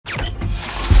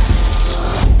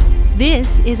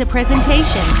This is a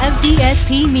presentation of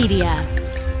DSP Media.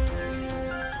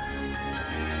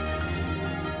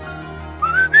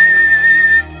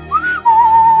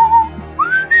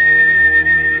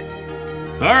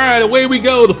 All right, away we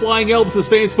go. The Flying Elvises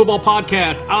Fantasy Football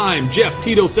Podcast. I'm Jeff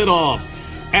Tito Thidoff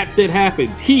at That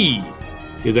Happens. He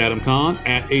is Adam Kahn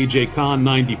at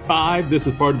AJCon95. This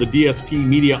is part of the DSP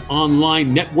Media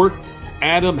Online Network.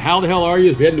 Adam, how the hell are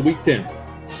you? We're heading to week 10.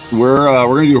 We're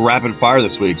going to do a rapid fire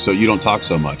this week, so you don't talk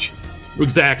so much.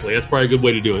 Exactly. That's probably a good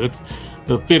way to do it. That's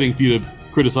fitting for you to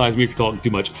criticize me for talking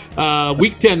too much.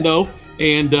 Week 10, though,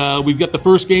 and we've got the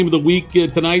first game of the week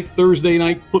tonight, Thursday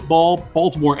night football,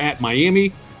 Baltimore at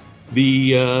Miami.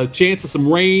 The chance of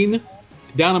some rain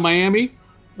down in Miami.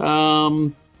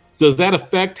 Does that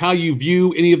affect how you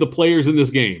view any of the players in this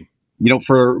game? You know,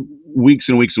 for weeks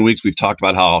and weeks and weeks, we've talked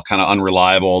about how kind of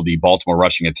unreliable the Baltimore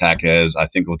rushing attack is. I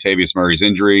think Latavius Murray's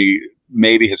injury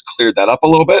maybe has cleared that up a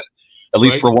little bit, at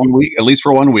least for 1 week. At least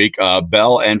for 1 week,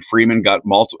 Bell and Freeman got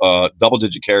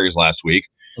double-digit carries last week.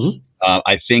 Mm-hmm.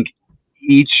 I think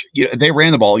they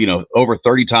ran the ball, over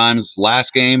 30 times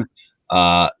last game,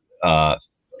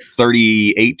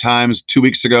 38 times 2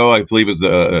 weeks ago. I believe it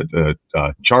was the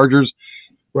Chargers.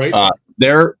 Right.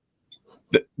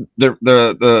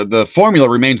 The formula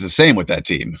remains the same with that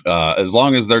team. As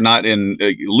long as they're not in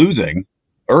losing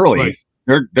early,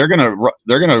 right, they're gonna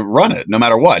run it no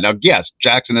matter what. Now, yes,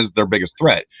 Jackson is their biggest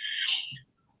threat,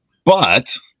 but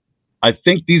I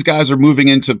think these guys are moving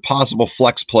into possible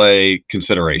flex play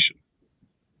consideration.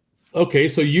 Okay,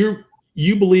 so you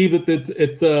believe that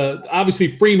it's obviously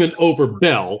Freeman over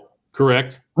Bell,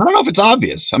 correct? I don't know if it's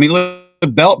obvious. I mean,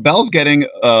 Bell's getting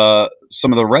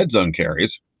some of the red zone carries.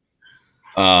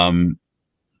 I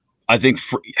think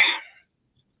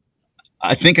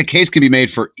a case can be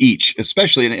made for each,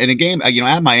 especially in a game, at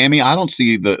Miami. I don't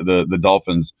see the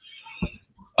Dolphins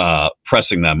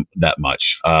pressing them that much.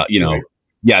 Right.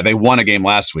 Yeah, they won a game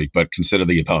last week, but consider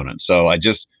the opponent. So I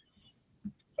just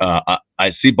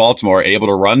I see Baltimore able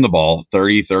to run the ball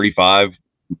 30, 35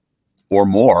 or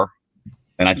more,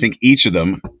 and I think each of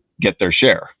them get their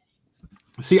share.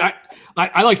 See, I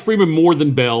like Freeman more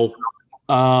than Bell.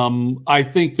 I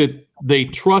think that they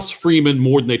trust Freeman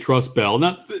more than they trust Bell.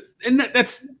 They're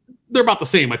about the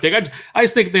same. I think. I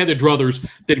just think if they had their druthers,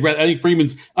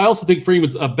 I also think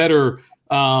Freeman's a better.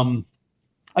 I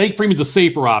think Freeman's a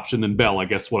safer option than Bell. I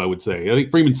guess what I would say. I think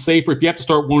Freeman's safer if you have to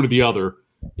start one or the other.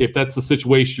 If that's the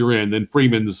situation you're in, then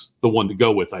Freeman's the one to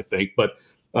go with. I think, but.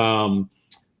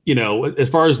 As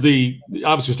far as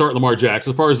obviously starting Lamar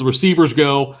Jackson, as far as the receivers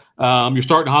go, you're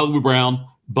starting Hollywood Brown,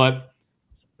 but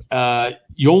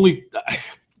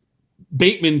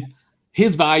Bateman,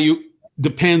 his value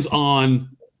depends on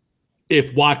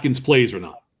if Watkins plays or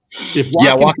not. If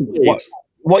Watkins plays,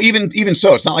 well, even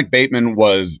so, it's not like Bateman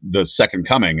was the second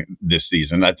coming this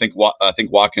season. I think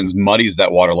Watkins muddies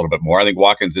that water a little bit more. I think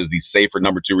Watkins is the safer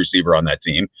number 2 receiver on that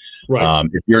team. Right.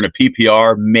 If you're in a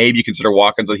PPR, maybe you consider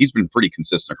Watkins. He's been pretty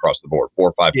consistent across the board, 4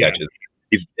 or 5 catches.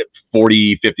 He's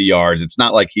 40, 50 yards. It's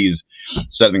not like he's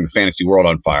setting the fantasy world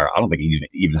on fire. I don't think he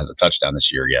even has a touchdown this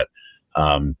year yet.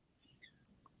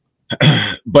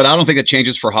 But I don't think it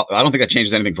changes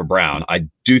anything for Brown. I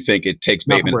do think it takes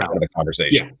Bateman out of the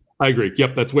conversation. Yeah, I agree.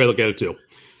 Yep, that's the way I look at it too.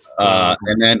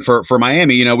 And then for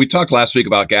Miami, we talked last week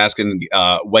about Gaskin.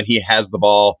 When he has the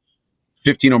ball,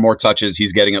 15 or more touches,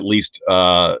 he's getting at least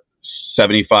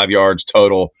 75 yards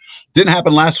total. Didn't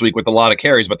happen last week with a lot of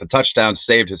carries, but the touchdown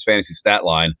saved his fantasy stat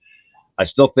line. I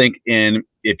still think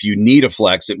if you need a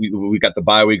flex, we got the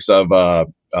bye weeks of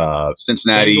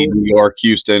Cincinnati, New York,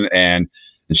 Houston, and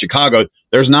Chicago.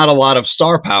 There's not a lot of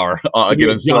star power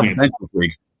given some this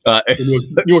week. New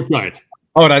York Giants.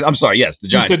 Oh, I'm sorry. Yes, the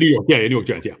Giants. New York. Yeah, New York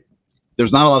Giants. Yeah.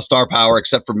 There's not a lot of star power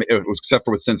except for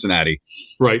with Cincinnati.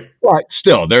 Right. But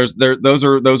still, those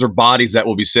are bodies that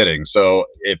will be sitting. So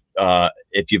if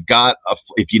you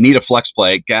need a flex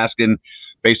play, Gaskin,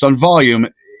 based on volume,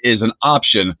 is an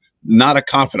option. Not a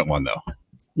confident one, though.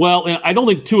 Well, and I don't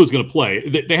think Tua's going to play.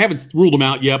 They haven't ruled him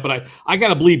out yet, but I got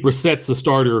to believe Brissett's the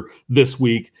starter this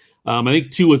week. I think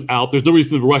Tua's out. There's no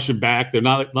reason to rush him back. They're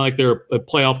not like they're a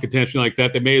playoff contention like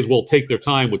that. They may as well take their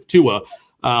time with Tua.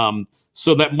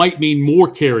 So that might mean more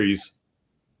carries.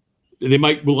 They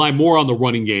might rely more on the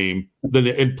running game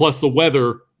and plus the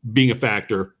weather being a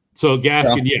factor. So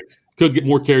Gaskin, yes, could get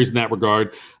more carries in that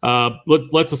regard.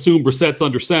 Let's assume Brissett's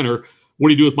under center. What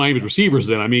do you do with Miami's receivers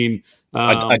then? I mean,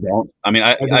 I don't. I mean,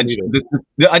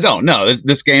 I don't know.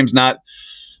 This game's not,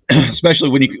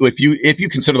 especially if you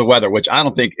consider the weather, which I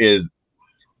don't think is.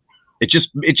 It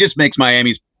just makes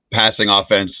Miami's passing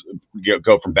offense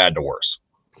go from bad to worse.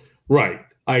 Right.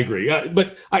 I agree.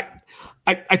 But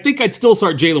I think I'd still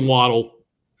start Jalen Waddle.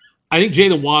 I think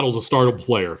Jalen Waddle's a startable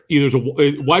player. Either as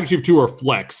a wide receiver 2 or a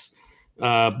flex.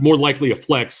 More likely a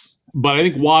flex. But I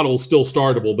think Waddle's still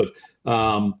startable. But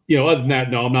other than that,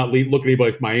 no, I'm not looking at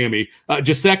anybody from Miami.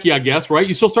 Gesicki, I guess, right?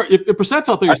 You still start if Brissett's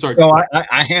out there. You start. So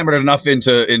I hammered enough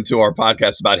into our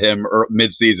podcast about him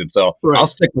mid-season, so right.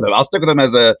 I'll stick with him. I'll stick with him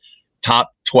as a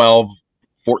top 12,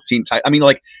 14 type. I mean,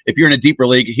 like if you're in a deeper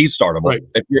league, he's startable. Right.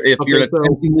 If you're in a 10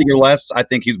 league or less, I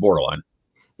think he's borderline.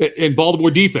 In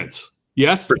Baltimore defense,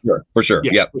 yes, for sure,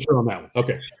 yeah, for sure on that one.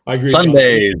 Okay, I agree.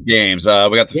 Sundays games.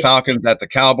 We got the Falcons at the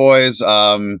Cowboys.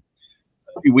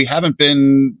 We haven't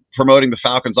been promoting the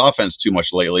Falcons offense too much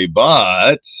lately,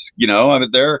 but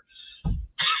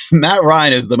Matt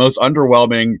Ryan is the most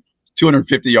underwhelming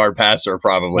 250-yard passer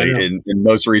probably in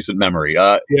most recent memory.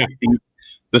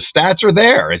 The stats are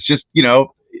there. It's just,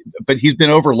 but he's been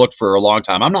overlooked for a long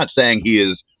time. I'm not saying he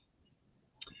is,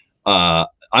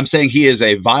 I'm saying he is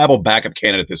a viable backup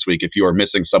candidate this week if you are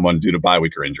missing someone due to bye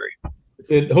week or injury.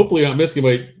 And hopefully you're not missing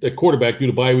a quarterback due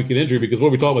to bye week and injury, because what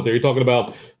are we talking about there? You're talking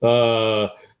about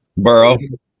Burrow.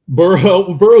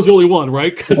 Burrow's the only one,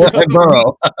 right?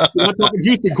 Burrow. We're not talking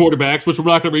Houston quarterbacks, which we're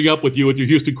not going to bring up with you with your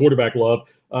Houston quarterback love.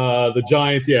 The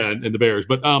Giants, and the Bears.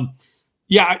 But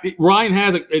Ryan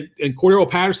has and Cordero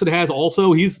Patterson has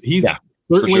also. He's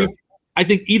certainly. Sure. I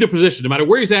think either position, no matter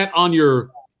where he's at in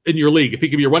your league, if he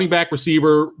can be a running back,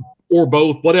 receiver, or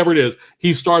both, whatever it is,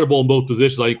 he's startable in both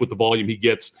positions. I think with the volume he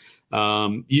gets.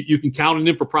 You can count on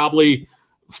him for probably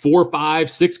 4, 5,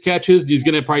 6 catches. He's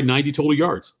going to have probably 90 total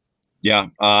yards. Yeah,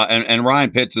 and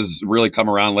Ryan Pitts has really come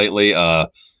around lately.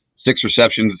 6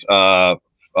 receptions, 5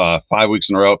 weeks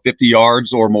in a row, 50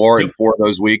 yards or more in 4 of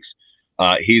those weeks.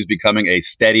 He's becoming a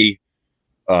steady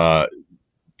kind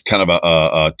of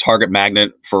a target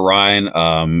magnet for Ryan.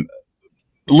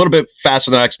 A little bit faster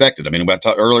than I expected. I mean,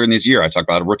 earlier in this year, I talked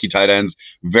about rookie tight ends.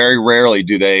 Very rarely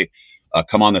do they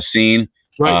come on the scene.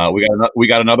 Right. We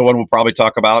got another one we'll probably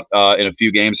talk about in a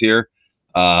few games here.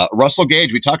 Russell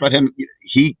Gage, we talked about him.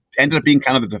 He ended up being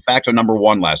kind of the de facto number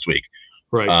 1 last week.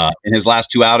 Right. In his last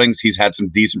 2 outings, he's had some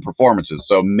decent performances.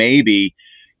 So maybe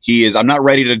he is. I'm not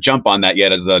ready to jump on that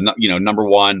yet as a number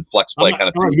 1 flex play kind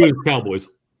of thing. Cowboys.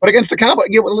 But against the Cowboys,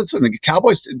 listen, the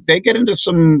Cowboys, they get into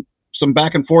some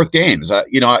back and forth games.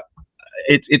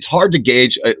 It's hard to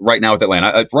gauge right now with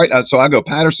Atlanta. So I go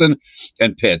Patterson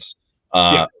and Pitts.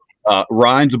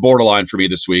 Ryan's a borderline for me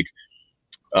this week.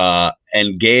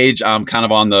 And Gage, I'm kind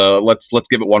of on the let's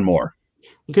give it one more.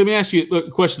 Okay, let me ask you a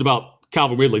question about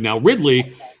Calvin Ridley. Now,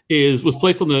 Ridley was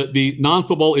placed on the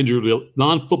non-football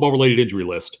related injury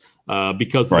list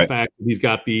because of the fact that he's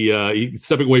got he's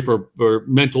stepping away for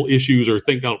mental issues or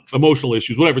emotional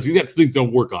issues, whatever. So he's got things to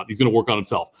work on. He's going to work on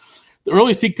himself. The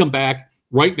earliest he can come back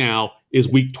right now is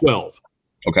week 12.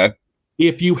 Okay.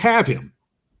 If you have him,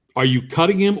 are you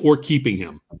cutting him or keeping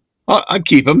him? I'd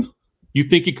keep him. You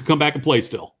think he could come back and play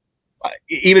still?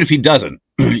 Even if he doesn't,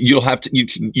 you'll have to.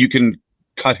 You can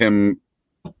cut him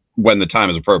when the time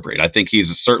is appropriate. I think he's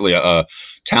certainly a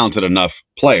talented enough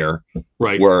player,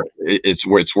 right? Where it's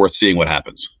worth seeing what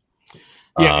happens.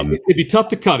 Yeah, it'd be tough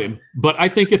to cut him, but I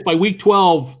think if by week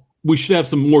 12 we should have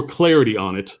some more clarity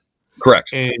on it. Correct.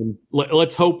 And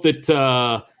let's hope that.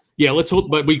 Let's hope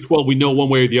by week 12 we know one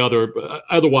way or the other.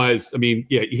 Otherwise, I mean,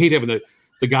 you hate having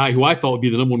the guy who I thought would be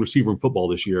the number 1 receiver in football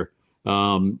this year.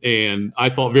 And I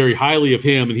thought very highly of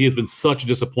him, and he has been such a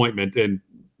disappointment. And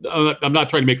I'm not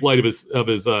trying to make light of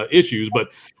his issues, but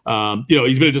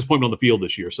he's been a disappointment on the field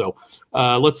this year. So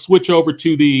let's switch over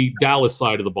to the Dallas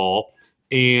side of the ball,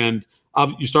 and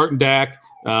you're starting Dak,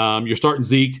 you're starting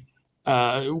Zeke.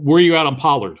 Where are you at on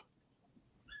Pollard?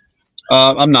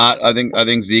 I'm not. I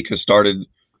think Zeke has started,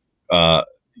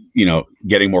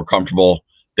 getting more comfortable.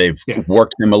 They've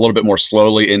worked him a little bit more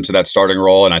slowly into that starting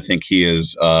role, and I think he is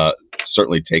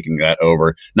certainly taking that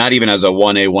over. Not even as a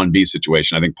 1A, 1B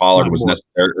situation. I think Pollard was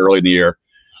necessary early in the year.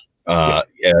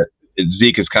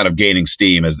 Zeke is kind of gaining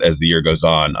steam as the year goes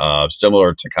on,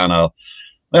 similar to kind of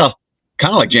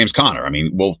like James Conner. I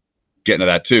mean, we'll get into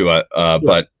that too.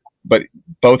 But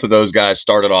both of those guys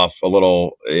started off a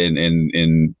little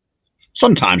in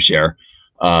some timeshare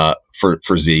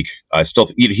for Zeke.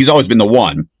 He's always been the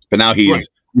one, but now he's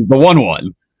the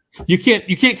one. You can't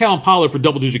count on Pollard for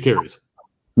double-digit carries.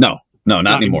 No, not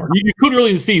anymore. You could early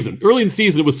in the season. Early in the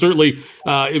season, it was certainly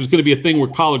it was going to be a thing where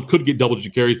Pollard could get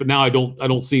double-digit carries, but now I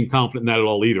don't seem confident in that at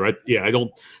all either.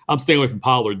 I'm staying away from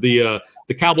Pollard. The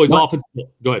Cowboys offense.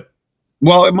 Go ahead.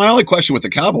 Well, my only question with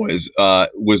the Cowboys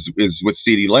is with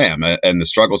CeeDee Lamb and the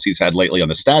struggles he's had lately on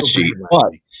the stat sheet.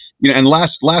 But and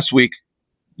last week,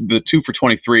 the 2 for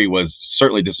 23 was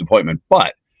certainly disappointment.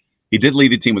 But He did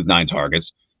lead the team with 9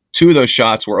 targets. 2 of those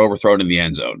shots were overthrown in the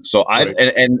end zone. So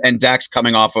and Dak's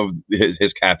coming off of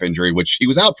his calf injury, which he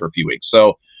was out for a few weeks.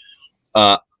 So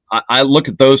I look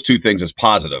at those 2 things as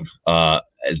positive.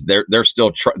 As they're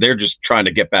still they're just trying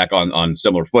to get back on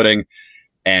similar footing,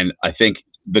 and I think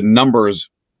the numbers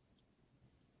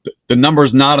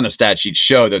not on the stat sheet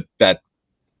show that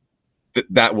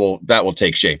will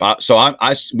take shape. So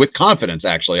I with confidence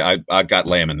actually I've got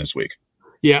Lamb in this week.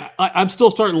 Yeah, I'm still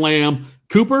starting Lamb.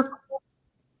 Cooper.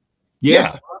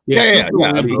 Yes. Yeah.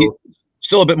 I mean, he's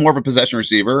still a bit more of a possession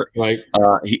receiver. Right.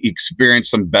 He experienced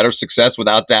some better success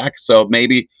without Dak, so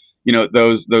maybe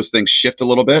those things shift a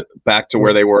little bit back to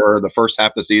where they were the first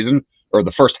half of the season, or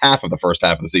the first half of the first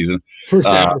half of the season. First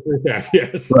half,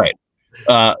 yes. Right.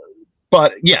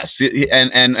 But yes,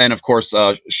 and of course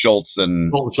Schultz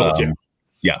and Dalton Schultz.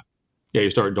 Yeah,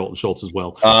 you're starting Dalton Schultz as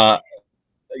well.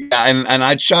 And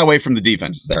I'd shy away from the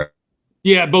defenses there.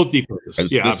 Yeah, both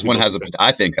defenses. Yeah, this one has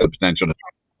I think has potential to.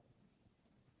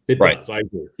 It does. I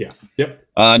agree. Yeah. Yep.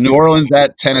 New Orleans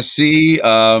at Tennessee.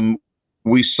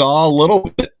 We saw a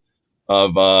little bit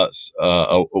of a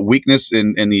weakness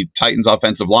in the Titans'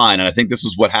 offensive line, and I think this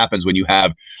is what happens when you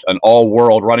have an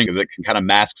all-world running that can kind of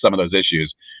mask some of those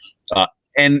issues,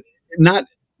 and not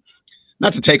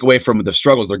to take away from the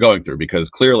struggles they're going through, because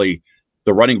clearly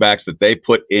the running backs that they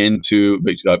put into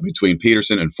between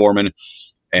Peterson and Foreman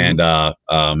and help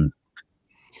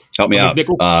me out,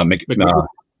 McNichol,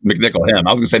 him.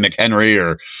 I was going to say McHenry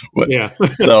or what? Yeah.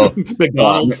 So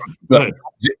McDonald's.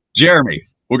 Jeremy.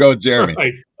 We'll go with Jeremy.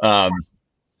 Right.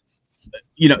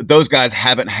 Those guys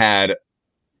haven't had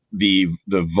the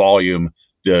volume,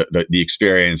 the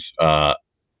experience,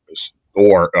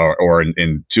 or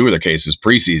in 2 of their cases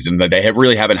preseason, that they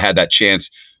really haven't had that chance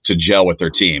to gel with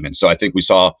their team. And so I think we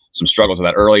saw some struggles with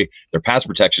that early. Their pass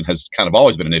protection has kind of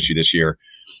always been an issue this year.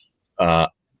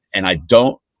 And I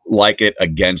don't like it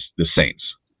against the Saints.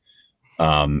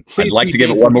 I'd like to give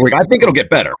it one more week. I think it'll get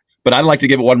better, but I'd like to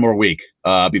give it one more week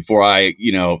before I,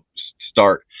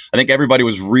 start. I think everybody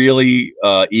was really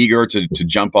eager to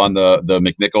jump on the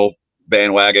McNichol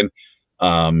bandwagon,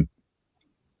 and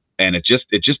it just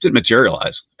didn't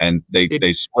materialize. And they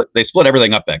split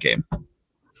everything up that game.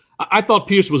 I thought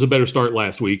Peterson was a better start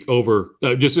last week over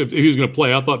just if he was going to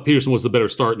play. I thought Peterson was the better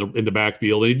start in the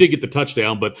backfield, and he did get the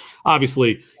touchdown. But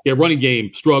obviously, running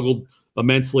game struggled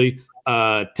immensely.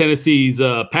 Tennessee's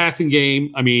passing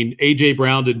game, I mean, A.J.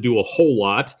 Brown didn't do a whole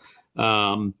lot.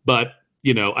 But,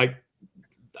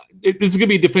 it's going to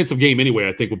be a defensive game anyway,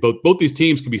 I think, with both these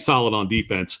teams can be solid on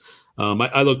defense.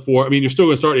 I look for, you're still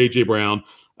going to start A.J. Brown.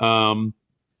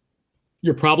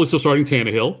 You're probably still starting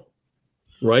Tannehill,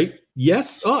 right?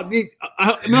 Yes. I'm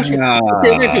not sure.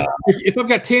 Okay, if I've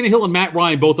got Tannehill and Matt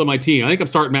Ryan both on my team, I think I'm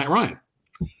starting Matt Ryan.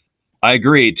 I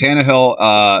agree. Tannehill,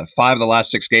 5 of the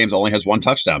last 6 games, only has 1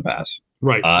 touchdown pass.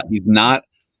 Right. He's not.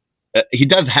 He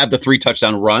does have the 3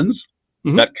 touchdown runs.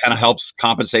 Mm-hmm. That kind of helps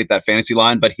compensate that fantasy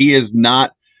line, but he is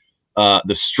not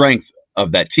the strength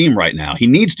of that team right now. He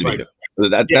needs to be.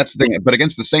 That's the thing. But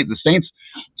against the Saints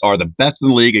are the best in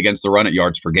the league against the run at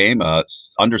yards per game,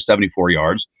 under 74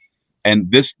 yards.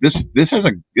 And this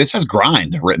has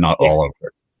grind written all over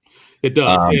it. It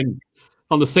does. And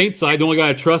on the Saints side, the only guy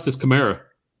I trust is Kamara.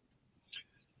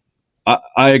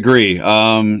 I agree.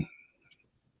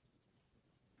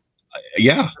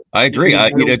 Yeah, I agree. I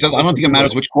don't think it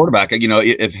matters which quarterback.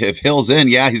 If Hill's in,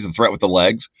 he's a threat with the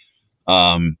legs.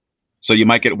 So you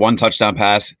might get 1 touchdown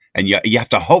pass, and you have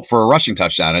to hope for a rushing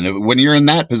touchdown. And when you're in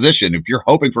that position, if you're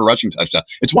hoping for a rushing touchdown,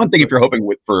 it's one thing if you're hoping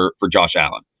for Josh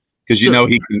Allen, because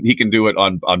he can do it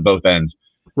on both ends.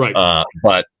 Right.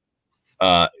 But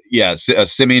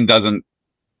Simeon doesn't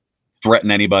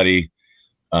threaten anybody.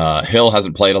 Hill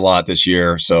hasn't played a lot this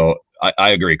year, so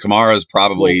I agree. Kamara is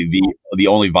probably the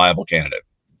only viable candidate.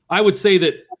 I would say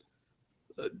that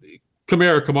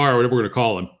Kamara, whatever we're going to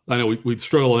call him. I know we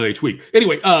struggle on that each week.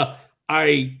 Anyway,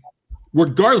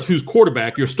 regardless of who's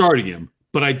quarterback, you're starting him.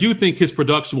 But I do think his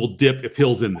production will dip if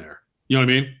Hill's in there. You know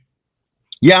what I mean?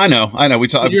 Yeah, I know. We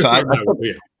talked.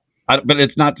 But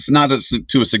it's not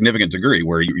to a significant degree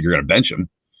where you're going to bench him.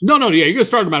 No. Yeah, you're going to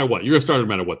start no matter what.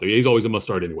 Though. He's always a must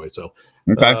start anyway. So,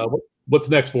 okay. What's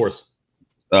next for us?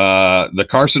 The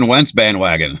Carson Wentz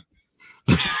bandwagon.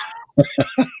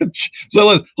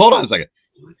 So hold on a second.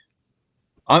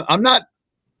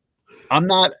 I'm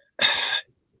not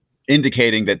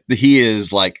indicating that he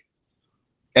is like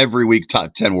every week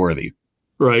top 10 worthy.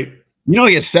 Right.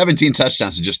 He has 17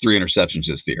 touchdowns and just 3 interceptions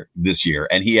this year,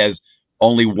 and he has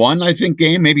only 1, I think,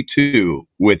 game, maybe 2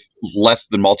 with less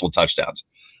than multiple touchdowns.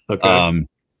 Okay.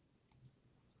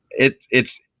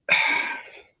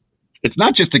 it's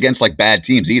not just against like bad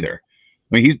teams either.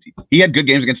 I mean, he had good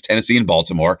games against Tennessee and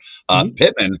Baltimore.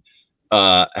 Pittman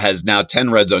has now 10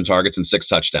 red zone targets and 6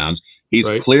 touchdowns. He's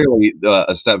clearly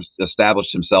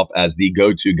established himself as the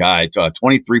go-to guy.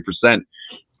 23%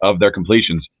 of their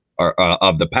completions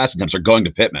of the pass attempts are going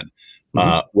to Pittman,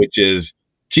 which is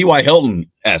T.Y.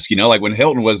 Hilton-esque. Like when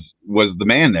Hilton was the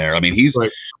man there. I mean, he's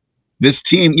this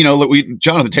team.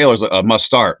 Jonathan Taylor's a must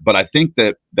start, but I think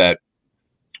that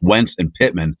Wentz and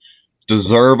Pittman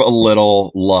deserve a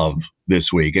little love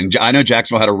this week. And I know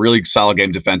Jacksonville had a really solid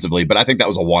game defensively, but I think that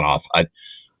was a one-off.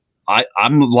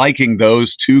 I'm liking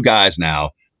those two guys now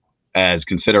as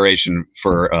consideration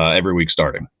for every week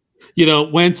starting.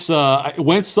 Wentz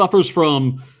suffers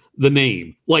from the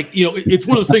name. It's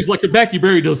one of those things like Becky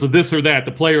Berry does the this or that,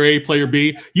 the player A, player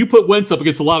B. You put Wentz up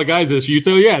against a lot of guys this year, you'd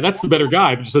say, oh, yeah, that's the better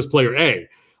guy, but it just says player A.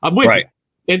 I'm with you.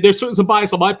 And there's certainly some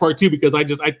bias on my part, too, because I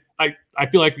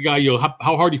feel like the guy,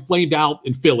 how hard he flamed out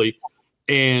in Philly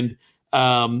and,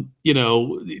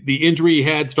 the injury he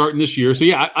had starting this year. So,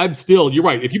 yeah, I'm still, you're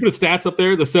right. If you put the stats up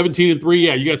there, the 17-3,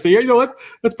 yeah, you got to say, yeah, you know what?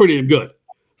 That's pretty damn good.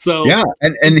 So, yeah,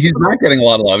 and he's not getting a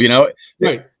lot of love,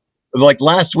 Right. Like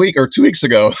last week or 2 weeks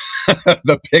ago,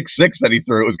 the pick 6 that he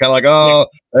threw, it was kind of like, oh,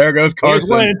 there goes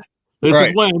Carson. This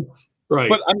is Wentz. Right.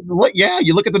 But,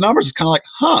 you look at the numbers, it's kind of like,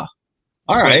 huh,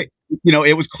 all right.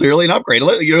 It was clearly an upgrade.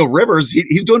 Rivers,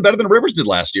 he's doing better than Rivers did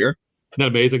last year. Isn't that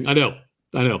amazing? I know.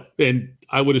 And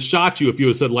I would have shot you if you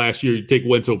had said last year you'd take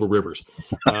Wentz over Rivers.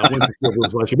 Wentz over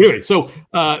Rivers last year. Anyway, so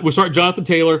we're starting Jonathan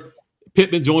Taylor.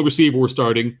 Pittman's the only receiver we're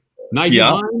starting.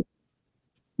 Hines?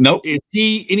 Nope. Is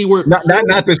he anywhere? Not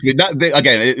this week.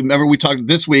 Again, remember we talked.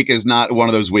 This week is not one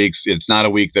of those weeks. It's not a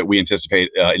week that we anticipate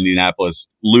Indianapolis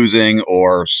losing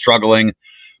or struggling.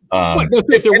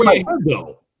 If they're winning,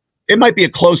 though. It might be a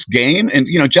close game, and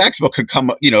Jacksonville could come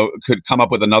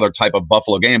up with another type of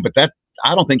Buffalo game, but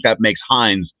I don't think that makes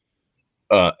Hines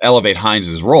elevate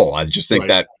Hines' role. I just think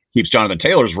that keeps Jonathan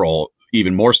Taylor's role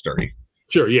even more sturdy.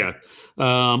 Sure, yeah.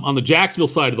 On the Jacksonville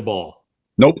side of the ball,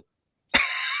 nope.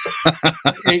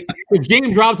 If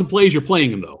James Robinson plays, you're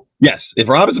playing him though. Yes, if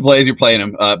Robinson plays, you're playing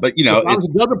him. But if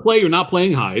Robinson doesn't play, you're not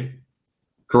playing Hyde.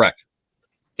 Correct.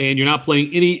 And you're not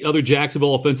playing any other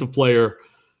Jacksonville offensive player.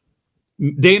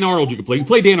 Dan Arnold, you can play. You can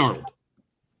play Dan Arnold.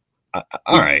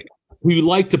 All right. Who you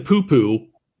like to poo-poo,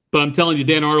 but I'm telling you,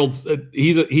 Dan Arnold's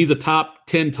he's a top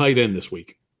 10 tight end this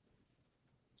week.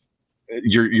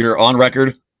 You're on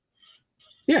record?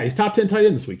 Yeah, he's top 10 tight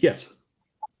end this week. Yes,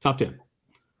 top 10.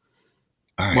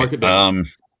 All right. Mark it down.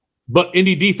 But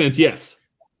Indy defense, yes.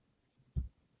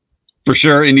 For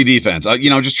sure, Indy defense.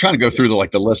 Just trying to go through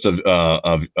the list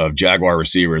of Jaguar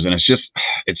receivers, and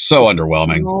it's so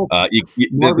underwhelming.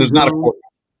 There's not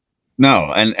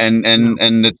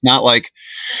and it's not like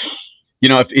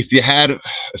if they had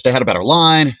a better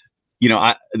line,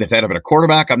 if they had a better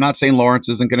quarterback. I'm not saying Lawrence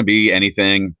isn't going to be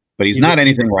anything, but he's not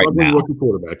anything right now. Rookie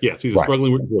quarterback, yes, he's a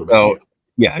struggling rookie quarterback. So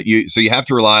you have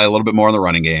to rely a little bit more on the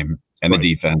running game and the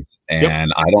defense,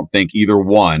 and I don't think either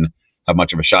one have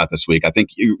much of a shot this week. I think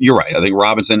you're right. I think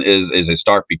Robinson is a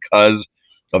start because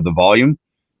of the volume.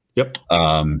 Yep.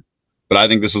 But I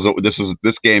think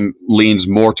this game leans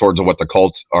more towards what the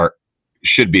Colts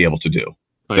should be able to do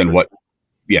than what.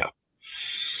 Yeah.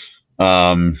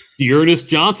 The Ernest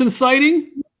Johnson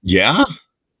sighting. Yeah.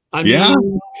 I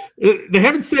mean, they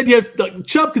haven't said yet.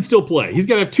 Chubb could still play. He's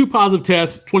got to have 2 positive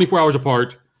tests, 24 hours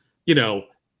apart.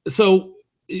 So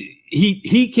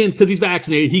he can, because he's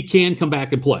vaccinated. He can come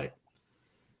back and play.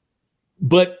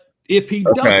 But if he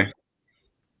does,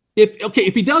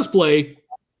 if he does play,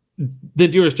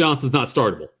 then Ernest Johnson's not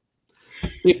startable.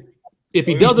 If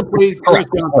he doesn't play, Ernest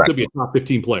Johnson could be a top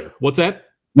 15 player. What's that?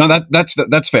 No,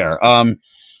 that's fair.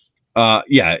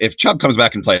 If Chubb comes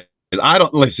back and plays, I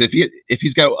don't listen. If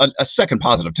he's got a second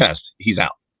positive test, he's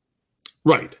out.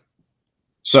 Right.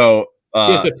 So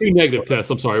it's a 2 negative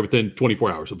tests. I'm sorry, within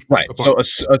 24 hours. Right. Apart.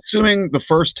 So assuming the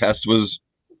first test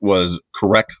was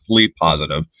correctly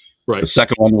positive. Right. The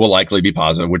second one will likely be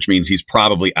positive, which means he's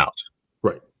probably out.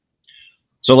 Right.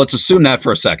 So let's assume that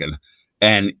for a second.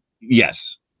 And yes,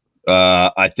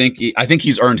 I think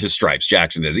he's earned his stripes.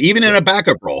 Jackson is, even in a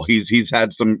backup role. He's had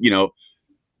some, he's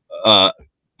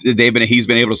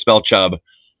been able to spell Chubb,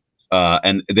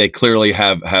 and they clearly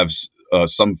have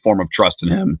some form of trust in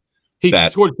him. He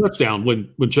scored a touchdown when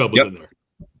Chubb was in there.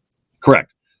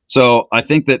 Correct. So I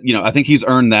think he's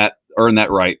earned that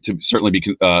right to certainly be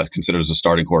considered as a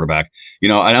starting quarterback.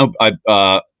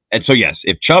 And so yes,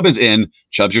 if Chubb is in,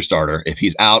 Chubb's your starter. If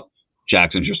he's out,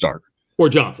 Jackson's your starter. Or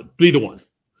Johnson, either one.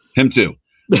 Him too.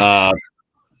 And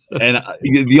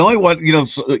the only one,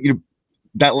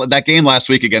 that game last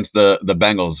week against the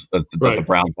Bengals that the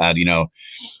Browns had,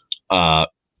 a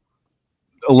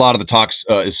lot of the talks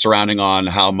is surrounding on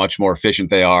how much more efficient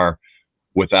they are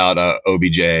without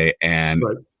OBJ, and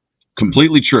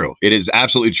completely true. It is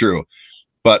absolutely true.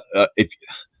 But if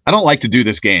I don't like to do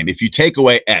this game, if you take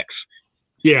away X,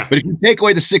 but if you take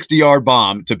away the 60-yard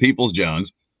bomb to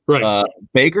Peoples-Jones,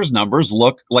 Baker's numbers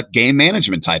look like game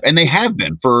management type, and they have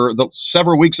been for the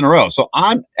several weeks in a row. So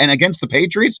and against the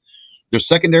Patriots, their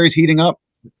secondary's heating up.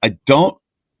 I don't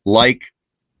like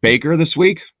Baker this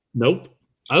week. Nope.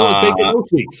 I don't like Baker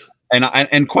most weeks.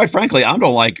 And quite frankly, I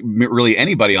don't like really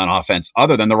anybody on offense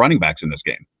other than the running backs in this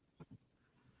game.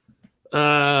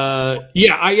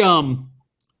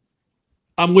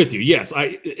 I'm with you. Yes,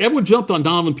 everyone jumped on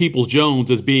Donovan Peoples-Jones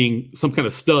as being some kind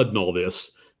of stud in all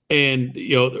this, and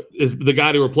is the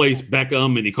guy to replace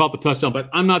Beckham, and he caught the touchdown. But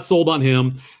I'm not sold on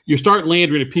him. You're starting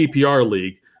Landry in a PPR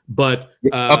league, but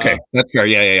okay, that's fair.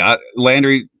 Yeah.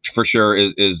 Landry for sure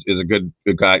is a good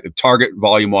guy. Target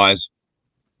volume wise,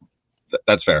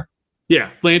 that's fair. Yeah,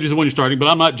 Landry's the one you're starting, but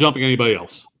I'm not jumping anybody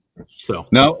else. So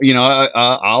no,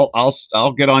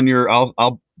 I'll get on your.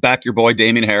 I'll back your boy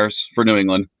Damian Harris for New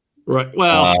England. Right.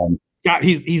 Well, God,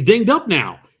 he's dinged up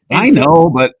now. I know,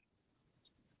 but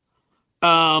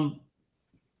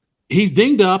he's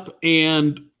dinged up,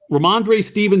 and Ramondre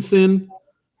Stevenson.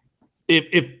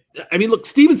 Look,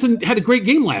 Stevenson had a great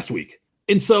game last week,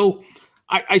 and so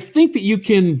I think that you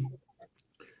can.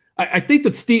 I think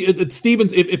that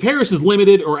Stevens, if Harris is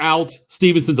limited or out,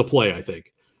 Stevenson's a play. I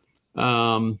think.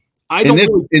 In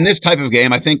this type of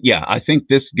game, I think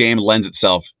this game lends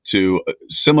itself to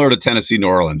similar to Tennessee, New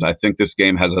Orleans. I think this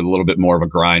game has a little bit more of a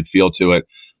grind feel to it.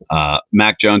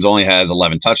 Mac Jones only has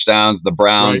 11 touchdowns. The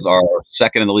Browns are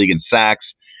second in the league in sacks.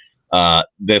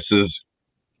 This is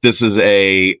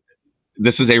a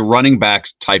running backs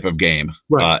type of game,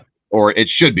 or it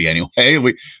should be anyway.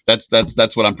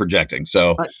 That's what I'm projecting.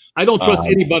 So I don't trust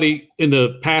anybody in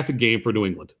the passing game for New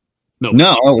England. No.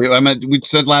 We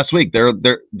said last week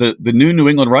the new New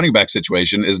England running back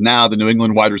situation is now the New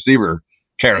England wide receiver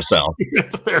carousel.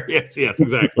 That's fair. Yes,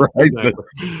 exactly. Right. Exactly.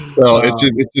 So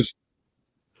it's just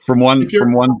from one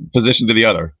position to the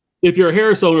other. If you're a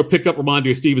Harris owner, pick up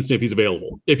Ramondre Stevenson if he's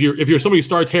available. If you're somebody who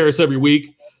starts Harris every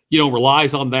week,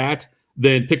 relies on that,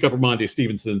 then pick up Ramondre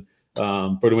Stevenson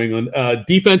for New England.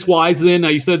 Defense wise, then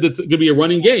you said that's going to be a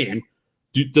running game.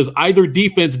 Does either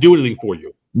defense do anything for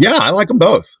you? Yeah, I like them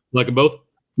both. Like them both?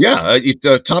 Yeah,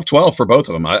 top 12 for both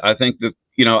of them. I think that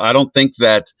I don't think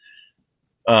that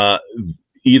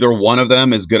either one of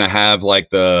them is going to have like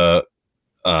the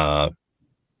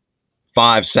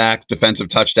 5 sack defensive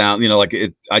touchdown.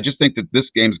 I just think that this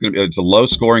game is going to be. It's a low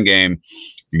scoring game.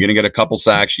 You're going to get a couple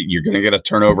sacks. You're going to get a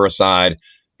turnover aside.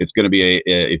 It's going to be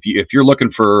if you're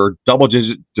looking for double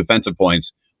digit defensive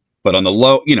points, but on the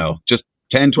low, just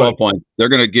 10, 12 points, they're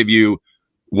going to give you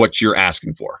what you're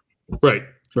asking for. Right.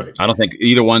 I don't think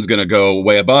either one's going to go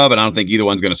way above, and I don't think either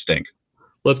one's going to stink.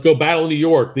 Let's go battle in New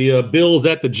York. The Bills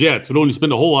at the Jets. We don't need to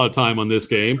spend a whole lot of time on this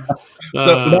game.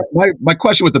 So my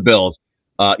question with the Bills,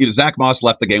 Zach Moss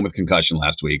left the game with concussion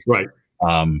last week. Right.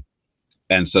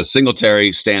 And so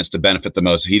Singletary stands to benefit the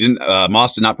most. He didn't.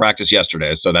 Moss did not practice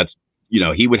yesterday, so that's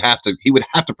he would have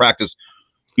to practice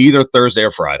either Thursday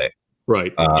or Friday.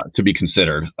 Right. To be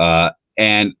considered. So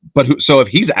if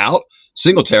he's out,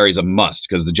 Singletary is a must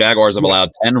because the Jaguars have allowed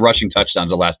 10 rushing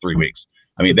touchdowns the last 3 weeks.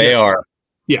 I mean, they are.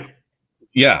 Yeah.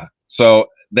 Yeah. So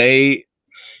they.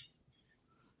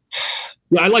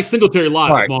 Yeah, I like Singletary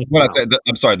live. Right.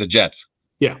 I'm sorry, the Jets.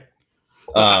 Yeah.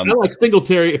 I like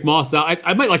Singletary if Moss out.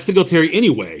 I might like Singletary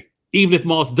anyway, even if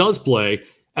Moss does play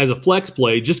as a flex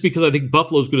play, just because I think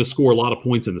Buffalo's going to score a lot of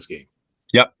points in this game.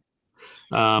 Yep.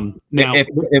 Now,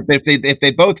 if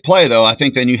they both play though, I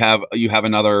think then you have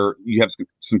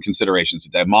some considerations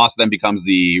today. Moss then becomes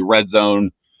the red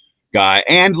zone guy,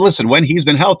 and listen, when he's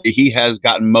been healthy, he has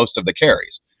gotten most of the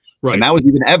carries, and that was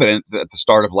even evident at the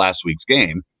start of last week's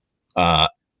game.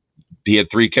 He had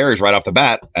 3 carries right off the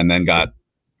bat, and then got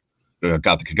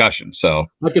the concussion. So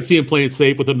I could see him playing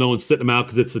safe with him, no one's sitting him out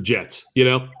because it's the Jets.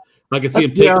 I could see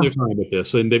him taking their time with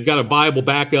this, and they've got a viable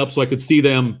backup, so I could see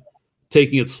them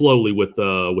taking it slowly with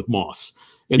Moss.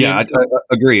 And I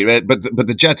agree. But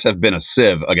the Jets have been a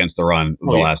sieve against the run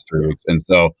the last 3 weeks, and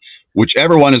so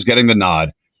whichever one is getting the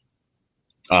nod,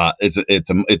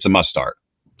 it's a must start.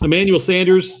 Emmanuel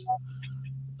Sanders,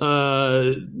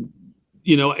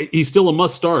 he's still a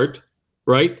must start,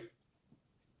 right?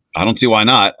 I don't see why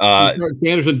not.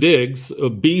 Sanders and Diggs,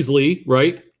 Beasley,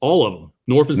 right? All of them,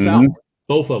 north and south,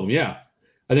 both of them. Yeah,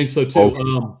 I think so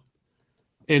too.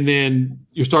 And then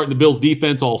you're starting the Bills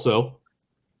defense also.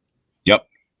 Yep.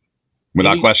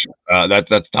 without question.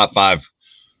 That's top 5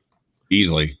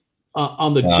 easily.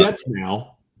 On the Jets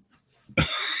now.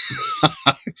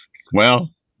 Well,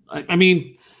 I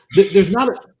mean, there's not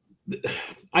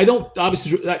I don't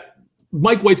obviously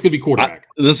Mike White's going to be quarterback.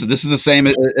 This is the same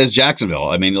as Jacksonville.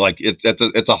 I mean, like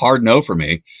it's a hard no for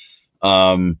me.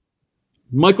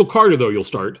 Michael Carter, though, you'll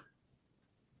start.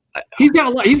 He's got a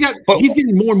lot. He's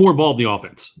getting more and more involved in the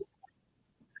offense.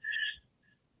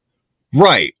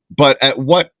 Right, but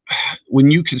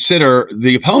when you consider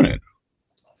the opponent?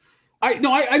 I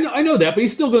know that, but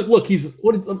he's still going to look.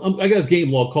 I got his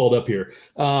game log called up here.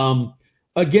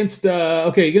 Against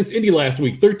Indy last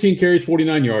week, 13 carries,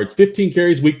 49 yards, 15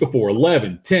 carries week before,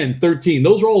 11, 10, 13.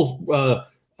 Those are all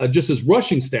just his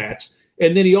rushing stats.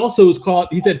 And then he's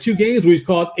had 2 games where he's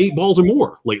caught 8 balls or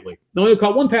more lately. Now, he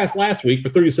caught 1 pass last week for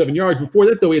 37 yards. Before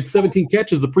that, though, he had 17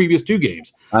 catches the previous 2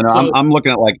 games. I know. So, I'm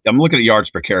looking at yards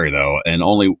per carry, though, and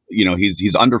only,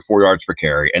 he's under 4 yards per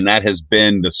carry, and that has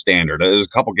been the standard. There's a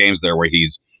couple games there where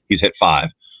he's hit 5.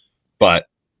 But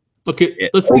okay,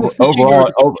 let's see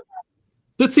overall.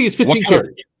 Let's see, it's 15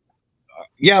 carries.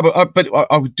 Yeah, but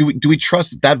do we trust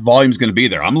that volume is going to be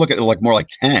there? I'm looking at more like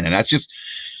 10, and that's just,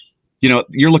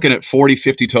 you're looking at 40,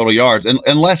 50 total yards, and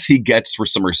unless he gets for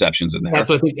some receptions in there. That's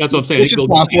what I'm saying. It's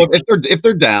possible if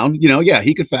they're down,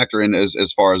 he could factor in as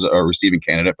far as a receiving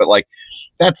candidate, but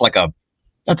that's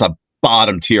a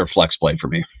bottom tier flex play for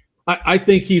me. I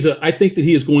think that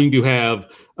he is going to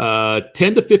have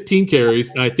 10 to 15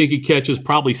 carries, and I think he catches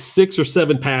probably 6 or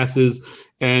 7 passes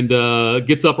and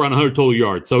gets up around 100 total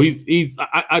yards. So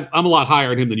I'm a lot higher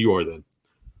on him than you are then.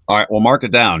 All right, well, mark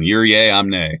it down. You're yay,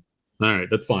 I'm nay. All right,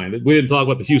 that's fine. We didn't talk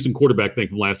about the Houston quarterback thing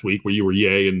from last week where you were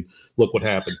yay, and look what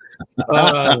happened. So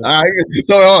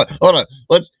hold on.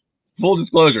 Let's full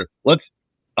disclosure.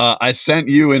 I sent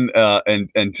you and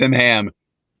Tim Ham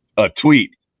a tweet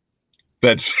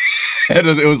that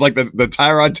it was like the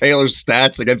Tyrod Taylor's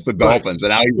stats against the Dolphins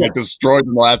and how he destroyed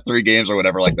in the last 3 games or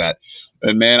whatever like that.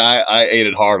 And man, I ate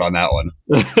it hard on that one.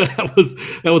 that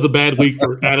was a bad week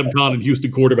for Adam Conn and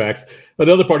Houston quarterbacks.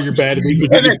 Another part of your bad week was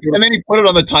and then he put it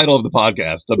on the title of the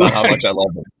podcast about how much I love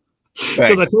him.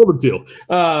 Because I told him to.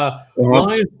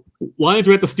 Lions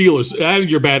were at the Steelers. Added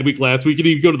your bad week last week. You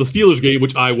didn't even go to the Steelers game,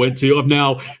 which I went to.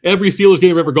 Now every Steelers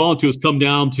game I've ever gone to has come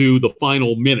down to the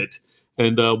final minute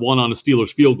and won on a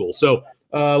Steelers field goal. So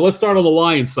let's start on the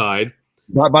Lions side.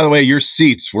 By the way, your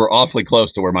seats were awfully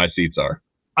close to where my seats are.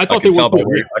 I thought they were.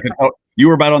 I can tell you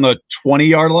were about on the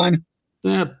 20-yard line.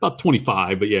 About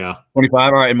 25, but yeah. 25.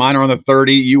 All right, and mine are on the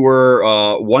 30. You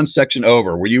were one section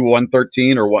over. Were you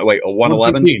 113 or what? Wait,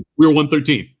 111? We were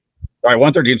 113. All right,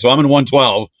 113. So I'm in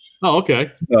 112. Oh,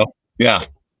 okay. So yeah,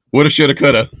 woulda, shoulda,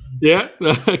 coulda. Yeah,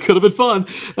 could have been fun.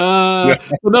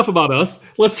 Enough about us.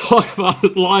 Let's talk about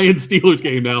this Lions Steelers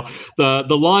game now.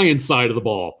 The Lions side of the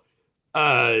ball.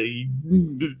 Swift.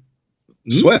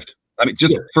 I mean,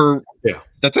 just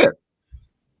that's it.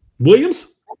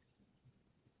 Williams,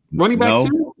 running back No.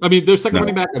 too. I mean, their second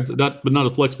running back, but not a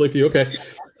flex play for you. Okay,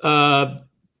 and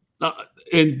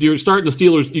you're starting the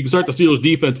Steelers. You can start the Steelers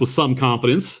defense with some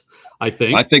confidence. I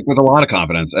think with a lot of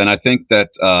confidence, and I think that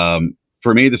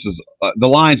for me, this is the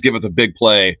Lions give us a big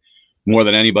play more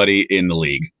than anybody in the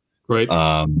league. Right.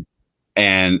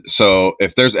 And so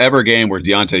if there's ever a game where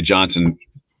Deontay Johnson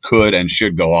could and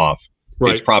should go off,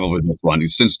 it's probably this one.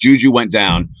 Since Juju went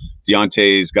down,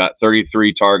 Deontay's got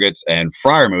 33 targets, and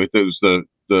Freiermuth, who's the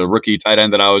rookie tight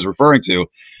end that I was referring to,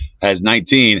 has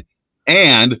 19,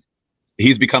 and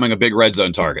he's becoming a big red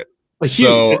zone target.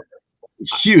 Huge.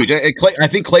 I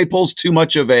think Claypool's too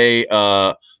much of a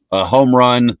home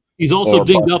run. He's also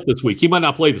dinged up this week. He might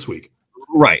not play this week.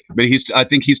 Right, but I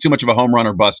think he's too much of a home run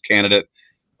or bust candidate.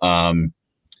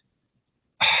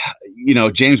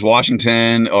 James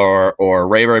Washington or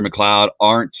Ray McLeod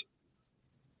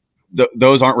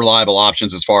those aren't reliable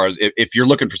options as far as if you're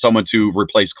looking for someone to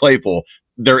replace Claypool.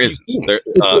 There isn't.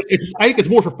 I think it's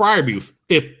more for Freiermuth.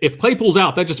 If Claypool's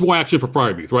out, that's just more action for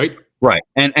Freiermuth, right? Right,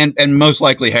 and most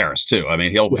likely Harris too. I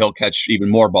mean, he'll catch even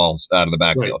more balls out of the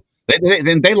backfield.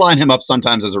 Right. They line him up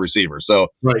sometimes as a receiver. So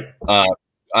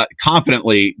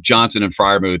confidently Johnson and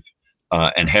Freiermuth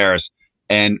and Harris.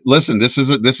 And listen, this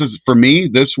is for me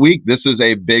this week. This is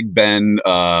a Big Ben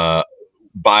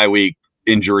bye week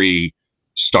injury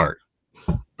start.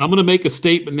 I'm going to make a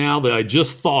statement now that I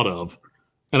just thought of,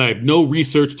 and I have no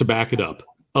research to back it up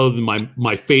other than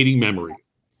my fading memory.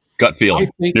 Gut feeling.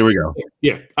 Here we go.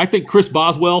 Yeah, I think Chris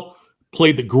Boswell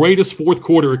played the greatest fourth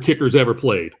quarter a kicker's ever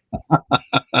played.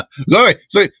 Sorry.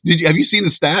 So have you seen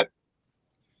the stat?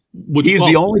 He's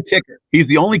the only kicker. He's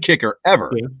the only kicker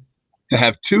ever to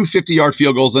have 2 50-yard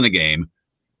field goals in a game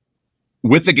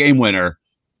with the game winner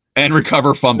and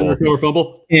recover fumble.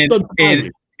 In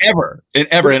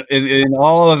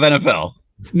all of NFL.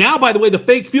 Now, by the way, the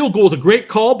fake field goal is a great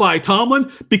call by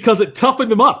Tomlin because it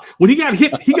toughened him up. When he got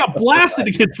hit, he got blasted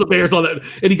against the Bears on that,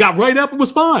 and he got right up and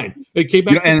was fine. It came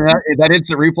back. And that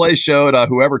instant replay showed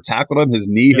whoever tackled him, his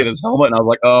knee hit his helmet, and I was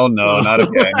like, "Oh no, not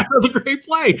again!" That was a great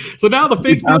play. So now the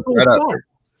fake field goal is smart.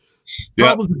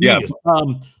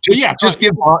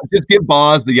 Just give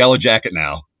Boz the yellow jacket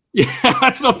now. Yeah,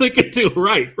 that's what I'm thinking too.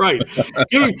 Right.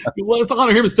 Let's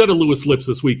honor him instead of Lewis Lips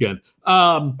this weekend.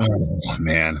 Oh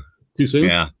man. Too soon?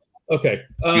 Yeah. Okay.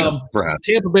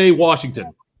 Tampa Bay,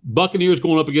 Washington. Buccaneers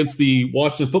going up against the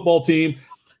Washington football team.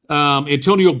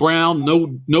 Antonio Brown,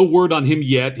 no word on him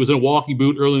yet. He was in a walking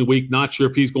boot early in the week. Not sure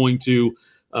if he's going to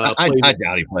play. I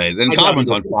doubt he plays. And Godwin's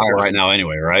on fire right now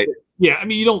anyway, right? Yeah, I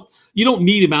mean you don't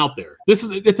need him out there.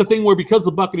 It's a thing where because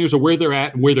the Buccaneers are where they're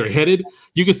at and where they're headed,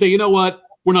 you can say, you know what?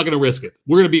 We're not going to risk it.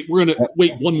 We're going to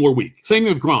wait one more week. Same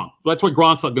thing with Gronk. That's why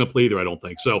Gronk's not going to play either, I don't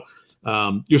think. So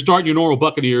you're starting your normal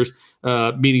Buccaneers,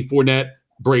 meaning Fournette,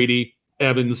 Brady,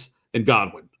 Evans, and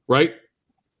Godwin, right?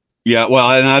 Yeah, well,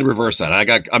 and I'd reverse that.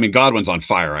 Godwin's on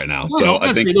fire right now. So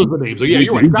I think those are the names. So yeah,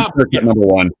 you're right. Number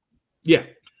one. Yeah.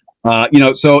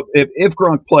 So if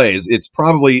Gronk plays, it's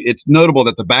notable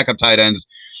that the backup tight ends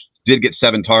did get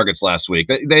 7 targets last week.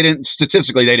 They didn't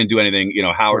do anything.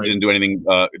 Howard didn't do anything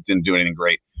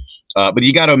great. But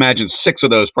you got to imagine 6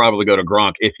 of those probably go to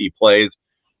Gronk if he plays.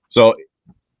 So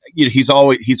he's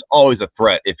always a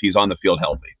threat if he's on the field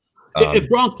healthy. If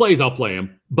Gronk plays, I'll play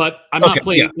him, but I'm not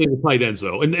playing any of the tight ends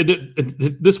though. And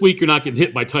this week you're not getting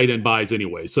hit by tight end buys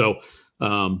anyway. So,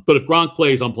 but if Gronk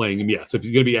plays, I'm playing him. Yes, if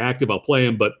he's going to be active, I'll play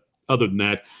him. But other than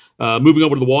that, moving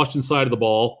over to the Washington side of the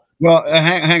ball. Well,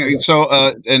 hang on. So,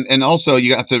 and also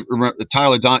you have to remember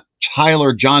Tyler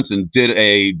Johnson did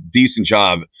a decent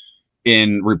job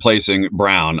in replacing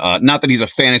Brown. Not that he's a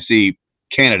fantasy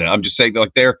candidate. I'm just saying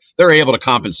they're able to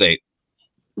compensate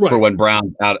for when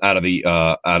Brown's out of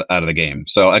the game.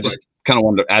 So I just kind of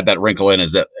wanted to add that wrinkle in.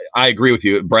 Is that I agree with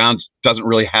you. Browns doesn't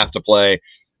really have to play.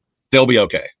 They'll be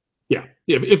okay. Yeah.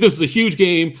 If this is a huge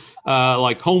game,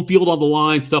 like home field on the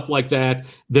line, stuff like that,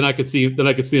 then I could see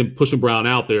him pushing Brown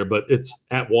out there. But it's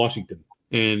at Washington,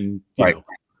 and you know,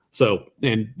 so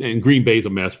and Green Bay's a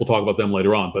mess. We'll talk about them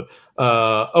later on. But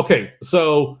okay,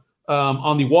 so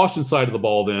on the Washington side of the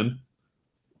ball, then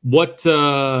what?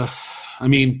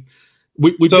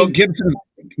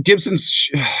 Gibson's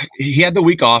he had the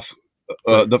week off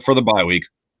for the bye week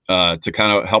to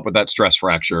kind of help with that stress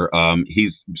fracture.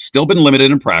 He's still been limited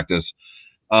in practice.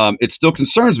 It still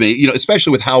concerns me,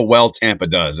 especially with how well Tampa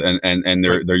does, and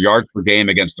their yards per game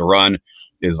against the run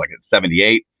is like at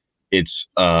 78. This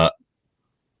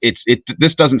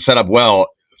doesn't set up well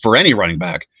for any running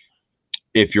back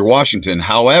if you're Washington.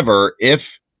 However, if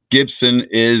Gibson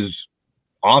is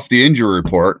off the injury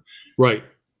report, right?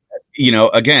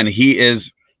 Again, he is,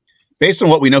 based on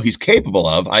what we know he's capable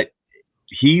of,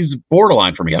 he's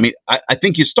borderline for me. I mean, I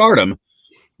think you start him,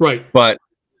 right? But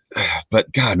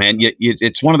God, man,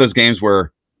 it's one of those games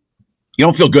where you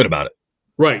don't feel good about it.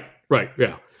 Right,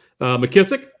 yeah.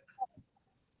 McKissick?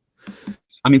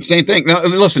 I mean, same thing. Now,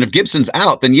 listen, if Gibson's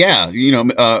out, then yeah,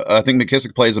 I think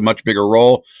McKissick plays a much bigger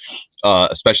role,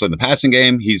 especially in the passing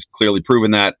game. He's clearly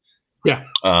proven that. Yeah.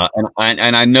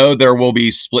 And I know there will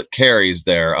be split carries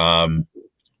there.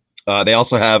 They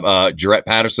also have Jarrett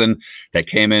Patterson that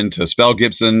came in to spell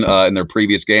Gibson in their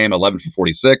previous game, 11 for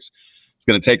 46. It's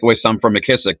going to take away some from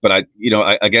McKissick, but I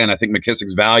think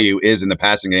McKissick's value is in the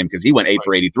passing game because he went 8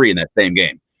 for 83 in that same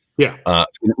game. Yeah.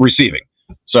 Receiving.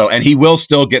 So, and he will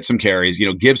still get some carries.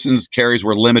 Gibson's carries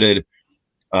were limited,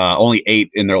 only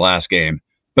 8 in their last game.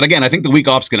 But again, I think the week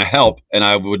off's going to help, and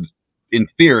I would, in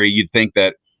theory, you'd think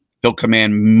that he'll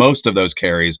command most of those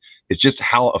carries. It's just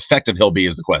how effective he'll be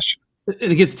is the question.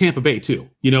 And against Tampa Bay too,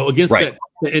 against that,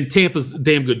 and Tampa's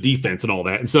damn good defense and all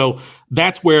that. And so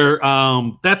that's where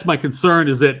that's my concern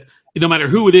is that no matter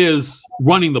who it is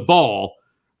running the ball,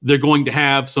 they're going to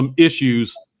have some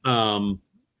issues,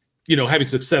 having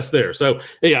success there. So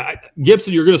yeah,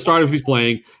 Gibson, you're going to start if he's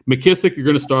playing. McKissick, you're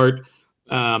going to start.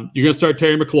 You're going to start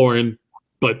Terry McLaurin.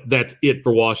 But that's it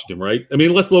for Washington, right? I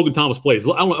mean, unless Logan Thomas plays.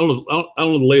 I don't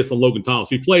know the latest on Logan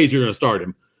Thomas. If he plays, you're going to start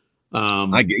him.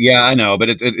 I know, but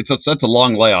it's such a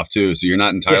long layoff too, so you're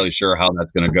not entirely sure how that's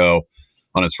going to go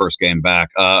on his first game back.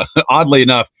 Oddly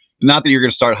enough, not that you're going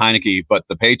to start Heineke, but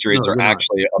the Patriots are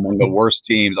actually among the worst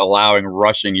teams allowing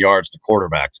rushing yards to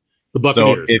quarterbacks. The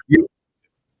Buccaneers. So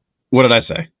what did I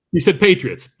say? You said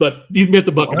Patriots, but you meant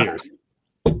the Buccaneers.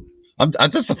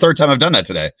 That's the third time I've done that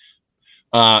today.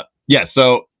 Yeah,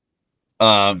 so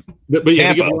But yeah, Tampa,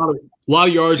 they give a lot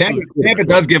of yards. Tampa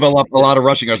does give a lot of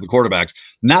rushing yards to quarterbacks.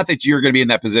 Not that you're going to be in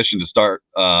that position to start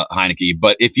Heineke,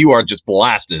 but if you are just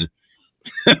blasted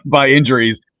by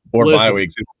injuries or bye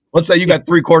weeks, let's say you got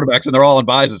 3 quarterbacks and they're all on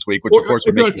byes this week, which of course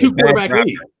if you're in a 2-quarterback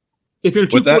league. If you're in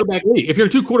a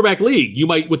 2-quarterback league, you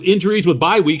might, with injuries, with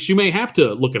bye weeks, you may have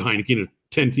to look at Heineke in a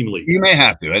 10-team league. You may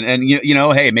have to, and you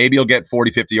know, hey, maybe you'll get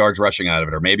 40, 50 yards rushing out of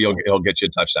it, or maybe he'll get you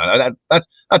a touchdown. That's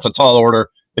a tall order.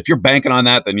 If you're banking on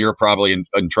that, then you're probably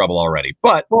in trouble already.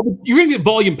 But you're going to get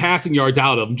volume passing yards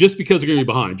out of them just because you're going to be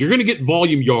behind. You're going to get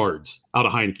volume yards out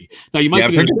of Heineke. Now you might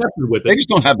get intercepted with it. They just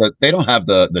don't have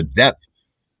the depth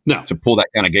to pull that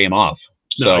kind of game off.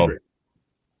 No, so, I agree.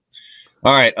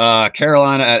 All right,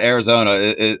 Carolina at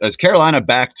Arizona. Is Carolina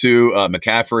back to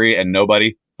McCaffrey and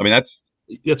nobody? I mean,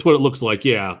 that's what it looks like.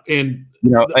 Yeah, and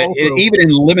even in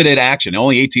limited action,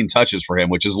 only 18 touches for him,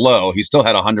 which is low. He still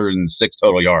had 106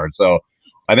 total yards. So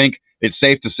I think it's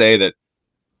safe to say that,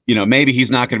 you know, maybe he's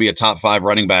not going to be a top 5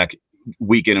 running back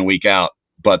week in and week out,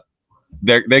 but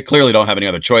they clearly don't have any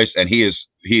other choice. And he is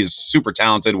super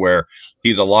talented where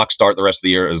he's a lock start the rest of the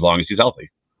year as long as he's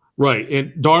healthy. Right.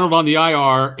 And Darnold on the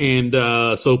IR. And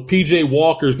so PJ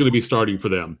Walker is going to be starting for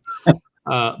them.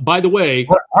 By the way,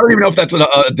 I don't even know if that's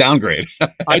a downgrade.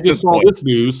 I just saw this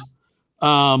news.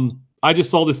 I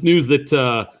just saw this news that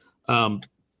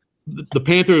the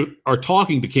Panthers are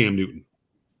talking to Cam Newton.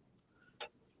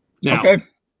 Now, I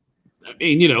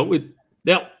mean, you know,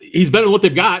 he's better than what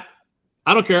they've got.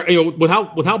 I don't care. You know, with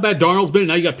how bad Darnold's been, and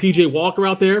now you got PJ Walker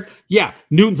out there. Yeah,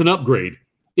 Newton's an upgrade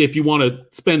if you want to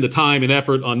spend the time and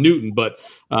effort on Newton. But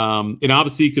and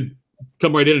obviously he could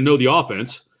come right in and know the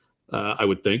offense. I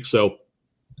would think so,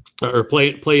 or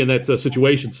play in that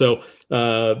situation. So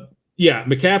yeah,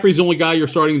 McCaffrey's the only guy you're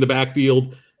starting in the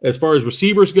backfield. As far as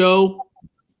receivers go,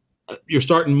 you're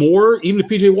starting more, even if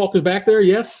PJ Walker's back there.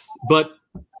 Yes, but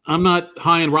I'm not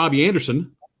high on Robbie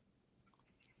Anderson.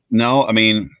 No, I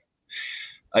mean,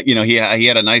 you know, he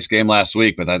had a nice game last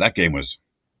week, but that game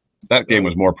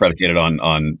was more predicated on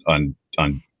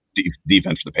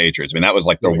defense for the Patriots. I mean, that was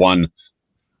like their one.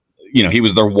 You know, he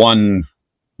was their one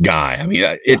guy. I mean,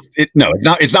 it's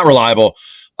not reliable.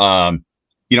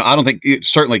 You know, I don't think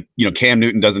certainly, you know, Cam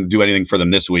Newton doesn't do anything for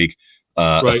them this week.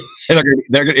 Right.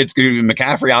 It's going to be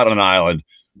McCaffrey out on an island,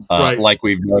 right, like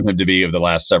we've known him to be over the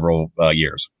last several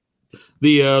years.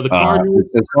 The Cardinals.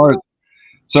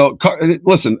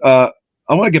 Listen, I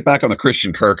want to get back on the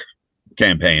Christian Kirk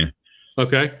campaign.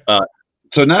 Okay.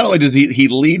 So not only does he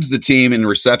leads the team in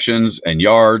receptions and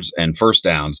yards and first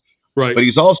downs, right, but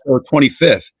he's also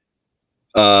 25th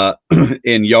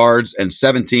in yards and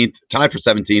 17th, tied for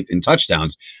 17th in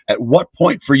touchdowns. At what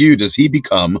point for you does he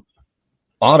become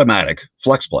automatic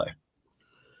flex play?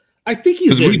 I think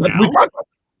he's there now.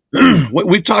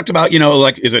 We've talked about, you know,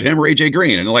 like, is it him or AJ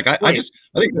Green? And like, I think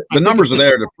the numbers are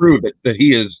there to prove that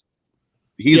he's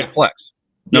a flex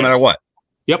no matter what.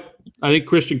 Yep. I think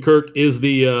Christian Kirk is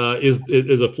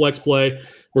is a flex play,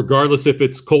 regardless if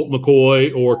it's Colt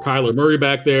McCoy or Kyler Murray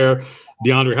back there.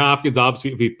 DeAndre Hopkins,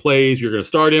 obviously, if he plays, you're going to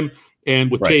start him.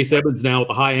 And with Chase Edmonds now with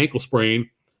a high ankle sprain,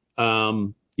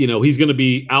 you know, he's going to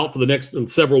be out for the next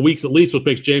several weeks at least, which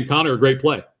makes James Conner a great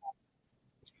play.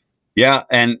 Yeah,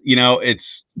 and, you know,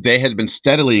 they had been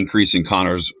steadily increasing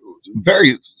Conner's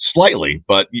very slightly,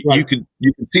 but you can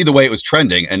see the way it was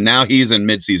trending, and now he's in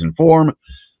midseason form.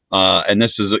 And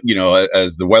this is, you know,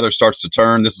 as the weather starts to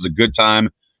turn, this is a good time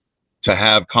to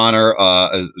have Conner,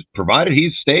 provided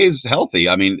he stays healthy.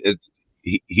 I mean,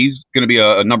 he's going to be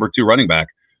a number 2 running back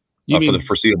for the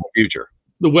foreseeable future.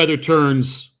 The weather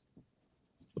turns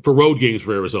for road games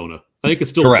for Arizona. I think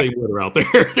it's still the same weather out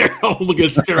there. They're home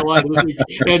against Carolina this week.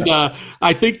 And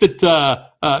I think that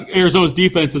Arizona's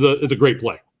defense is a great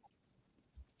play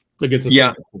against us.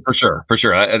 Yeah, for sure.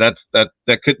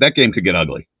 That game could get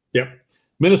ugly. Yep.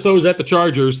 Minnesota's at the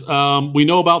Chargers. We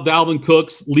know about Dalvin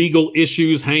Cook's legal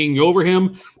issues hanging over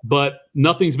him, but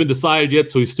nothing's been decided yet,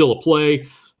 so he's still a play.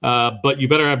 But you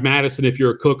better have Madison if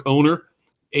you're a Cook owner.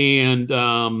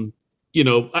 And you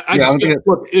know,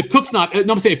 if Cook's not,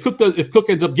 no, I'm saying if Cook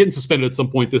ends up getting suspended at some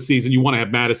point this season, you want to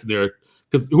have Madison there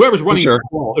because whoever's running the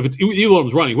ball, if it's either of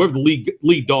them's running, whoever the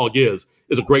lead dog is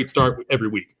a great start every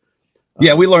week.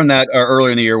 Yeah, we learned that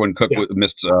earlier in the year when Cook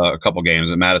missed a couple games,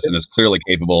 and Madison is clearly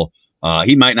capable.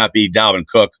 He might not be Dalvin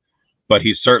Cook, but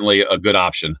he's certainly a good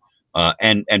option,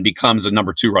 and becomes a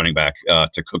number 2 running back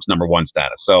to Cook's number 1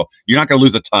 status. So you're not going to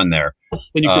lose a ton there.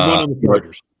 And you can run on the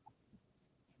Chargers.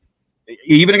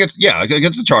 Even against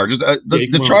the Chargers.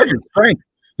 The Chargers' strength.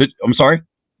 I'm sorry?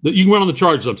 You can run on the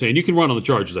Chargers, I'm saying. You can run on the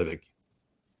Chargers, I think.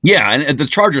 Yeah, and the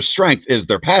Chargers' strength is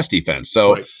their pass defense.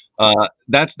 So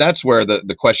That's where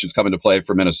the questions come into play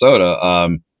for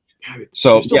Minnesota.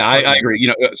 I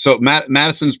agree. So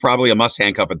Madison's probably a must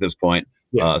handcuff at this point,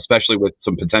 especially with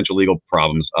some potential legal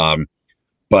problems.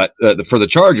 But for the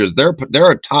Chargers,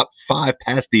 they're a top 5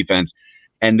 pass defense,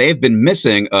 and they've been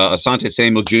missing Asante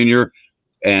Samuel Jr.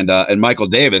 and Michael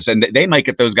Davis, and they might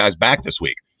get those guys back this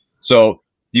week. So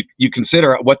you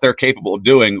consider what they're capable of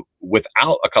doing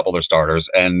without a couple of their starters,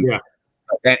 and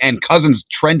Cousins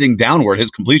trending downward. His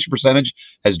completion percentage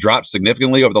has dropped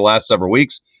significantly over the last several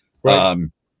weeks. Right.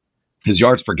 His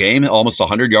yards per game almost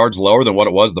 100 yards lower than what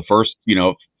it was the first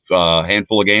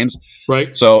handful of games.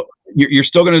 Right. So you're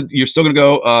still gonna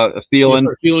go Thielen,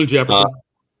 Jefferson.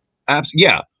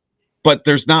 But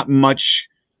there's not much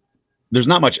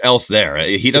else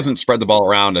there. He doesn't spread the ball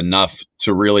around enough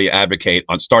to really advocate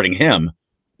on starting him,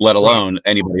 let alone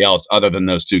anybody else other than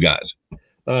those two guys.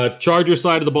 Charger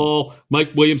side of the ball,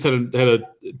 Mike Williams had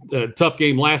a tough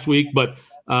game last week, but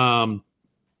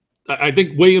I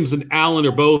think Williams and Allen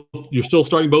are both. You're still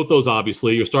starting both those.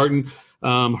 Obviously, you're starting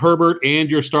Herbert and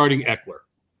you're starting Eckler.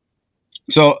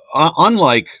 So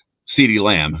unlike CeeDee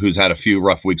Lamb, who's had a few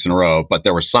rough weeks in a row, but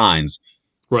there were signs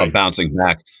of bouncing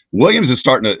back, Williams is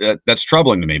starting to. That's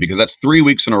troubling to me because that's 3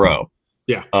 weeks in a row.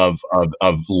 Yeah. Of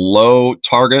low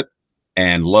target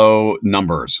and low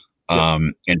numbers.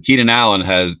 And Keenan Allen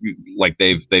has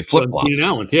they flip flop. Keenan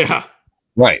Allen, yeah.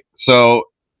 Right. So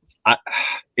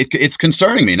it's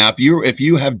concerning me now. If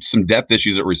you have some depth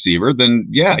issues at receiver, then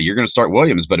you're going to start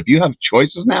Williams. But if you have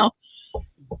choices now,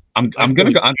 I'm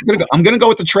going to go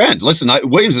with the trend. Listen,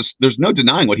 Williams there's no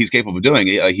denying what he's capable of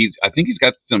doing. I think he's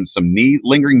got some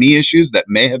lingering knee issues that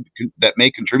may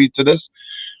contribute to this.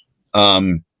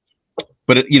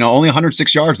 But only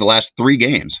 106 yards the last 3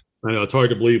 games. I know it's hard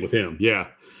to believe with him. Yeah.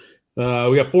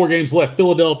 We got 4 games left.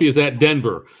 Philadelphia is at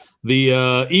Denver.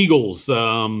 The Eagles.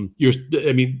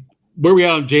 Where are we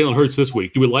at on Jalen Hurts this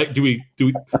week? Do we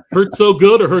Hurts so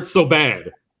good or Hurts so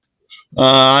bad?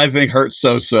 I think Hurts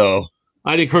so.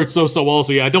 I think Hurts so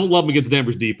also. Yeah, I don't love him against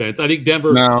Denver's defense. I think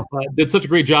Denver did such a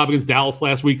great job against Dallas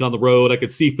last week on the road. I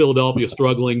could see Philadelphia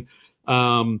struggling.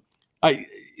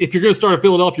 If you're going to start a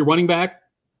Philadelphia running back,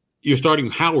 you're starting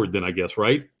Howard then, I guess,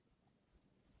 right?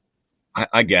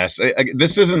 I guess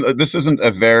this isn't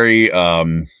a very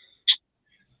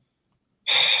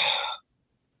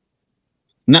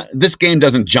this game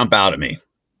doesn't jump out at me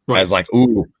as like,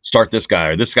 ooh, start this guy,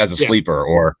 or this guy's a sleeper,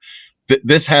 or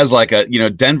this has like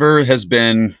Denver has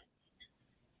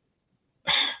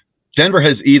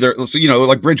either,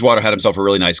 like Bridgewater had himself a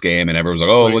really nice game and everyone's like,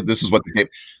 oh, this is what the game.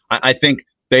 I think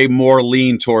they more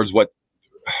lean towards what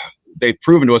they've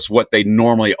proven to us what they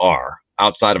normally are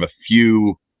outside of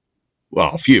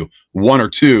one or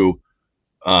two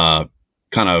kind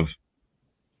of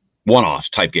one-off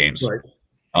type games. Right.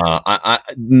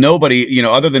 Nobody,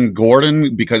 other than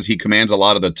Gordon, because he commands a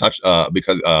lot of the touch,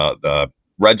 the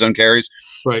red zone carries.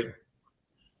 Right.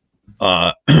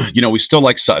 We still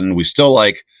like Sutton. We still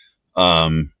like,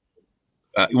 you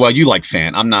like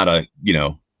Fant. I'm not a,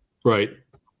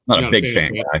 not a big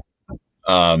fan guy.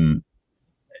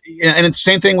 And it's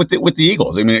the same thing with the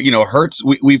Eagles. I mean, Hurts,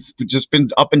 we've just been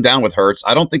up and down with Hurts.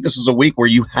 I don't think this is a week where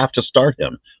you have to start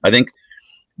him. I think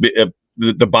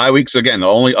the bye weeks, again,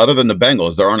 only other than the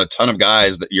Bengals, there aren't a ton of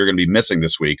guys that you're going to be missing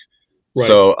this week. Right.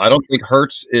 So I don't think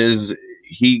Hurts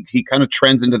he kind of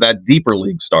trends into that deeper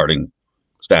league starting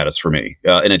status for me.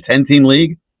 In a 10-team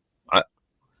league, I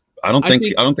don't think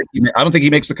he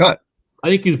makes the cut. I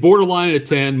think he's borderline at a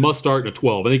 10, must start at a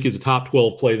 12. I think he's a top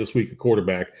 12 play this week at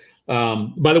quarterback.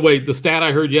 By the way, the stat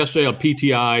I heard yesterday on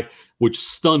PTI, which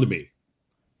stunned me,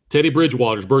 Teddy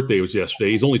Bridgewater's birthday was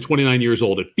yesterday. He's only 29 years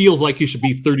old. It feels like he should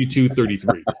be 32,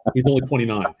 33. He's only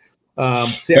 29.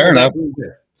 Fair enough.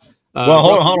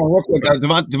 Hold on real quick.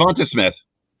 Devonta Smith.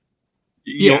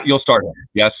 You'll start him.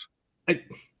 Yes.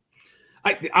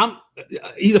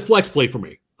 He's a flex play for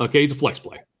me. Okay, he's a flex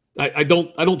play. I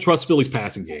don't trust Philly's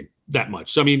passing game that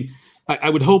much. So, I mean, I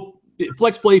would hope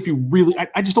flex play if you really.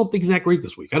 I just don't think he's that great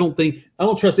this week. I don't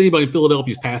trust anybody in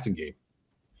Philadelphia's passing game.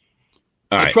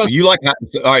 All right, so you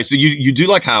do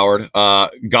like Howard.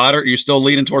 Goddard, you're still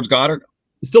leaning towards Goddard?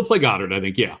 Still play Goddard, I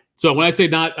think, yeah. So when I say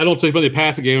I don't trust anybody in the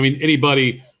passing game, I mean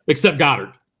anybody except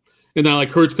Goddard. And then I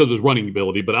like Hurts because of his running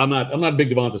ability, but I'm not a big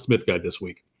Devonta Smith guy this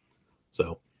week.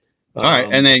 So all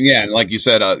right, and then like you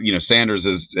said, Sanders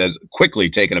has quickly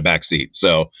taken a back seat.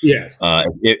 So yes,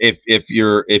 if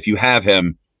you have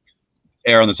him,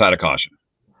 err on the side of caution.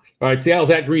 All right,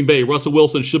 Seattle's at Green Bay. Russell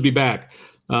Wilson should be back.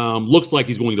 Looks like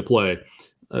he's going to play.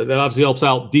 That obviously helps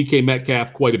out DK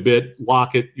Metcalf quite a bit.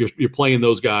 Lockett, you're playing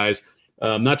those guys.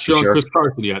 I'm not sure on Chris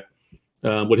Carson yet.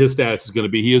 what his status is going to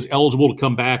be. He is eligible to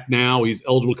come back now. He's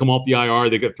eligible to come off the IR.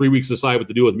 They got 3 weeks to decide what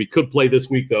to do with him. He could play this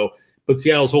week, though. But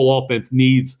Seattle's whole offense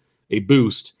needs a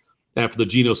boost after the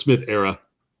Geno Smith era.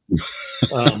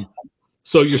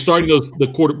 So you're starting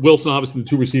the quarter. Wilson, obviously, the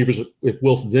 2 receivers if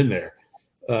Wilson's in there.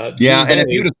 And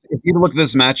if you look at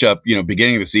this matchup,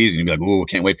 beginning of the season, you'd be like, "Ooh,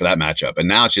 can't wait for that matchup." And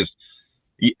now it's just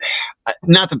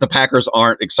not that the Packers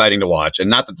aren't exciting to watch, and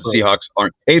not that the Seahawks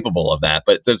aren't capable of that,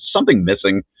 but there's something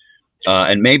missing,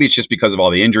 and maybe it's just because of all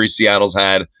the injuries Seattle's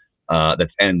had.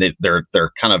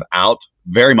 They're kind of out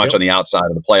very much on the outside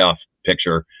of the playoff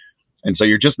picture, and so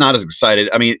you're just not as excited.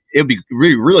 I mean, it would be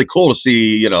really, really cool to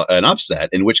see an upset.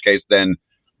 In which case, then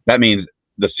that means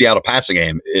the Seattle passing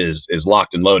game is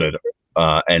locked and loaded.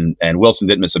 And Wilson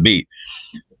didn't miss a beat,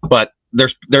 but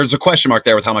there's a question mark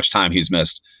there with how much time he's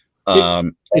missed.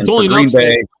 It's only Green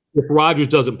Bay if Rodgers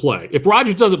doesn't play. If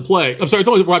Rodgers doesn't play, I'm sorry, it's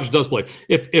only if Rodgers does play.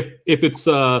 If it's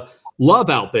Love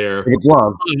out there, if it's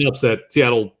Love, an upset,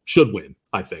 Seattle should win.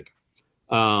 I think.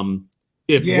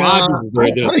 If Rodgers is there,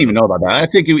 I don't even know about that. I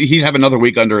think he'd have another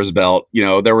week under his belt.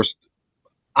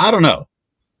 I don't know.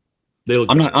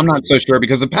 I'm not so sure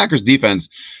because the Packers defense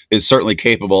is certainly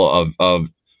capable of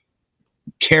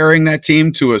carrying that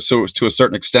team to a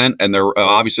certain extent, and they're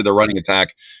obviously their running attack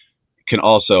can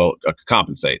also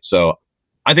compensate. So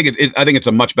I think it's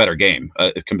a much better game,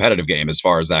 a competitive game as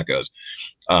far as that goes.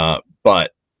 But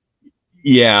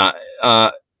if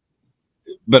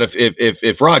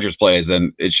Rodgers plays,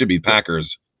 then it should be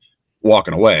Packers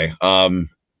walking away.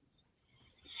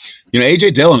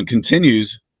 AJ Dillon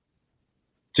continues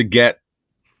to get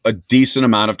a decent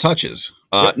amount of touches.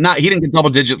 He didn't get double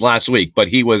digits last week, but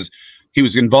he was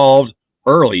involved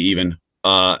early even,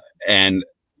 and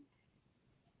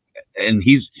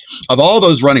he's of all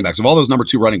those running backs, of all those number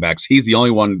 2 running backs, he's the only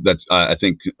one that's I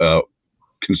think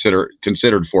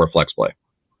considered for a flex play.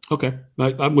 Okay,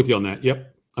 I'm with you on that.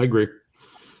 Yep, I agree.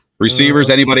 Receivers,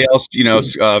 anybody else?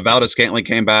 Valdez-Scantling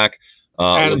came back.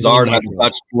 Lazard had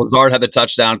the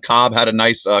touchdown. Cobb had a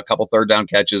nice couple third down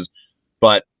catches,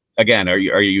 but again,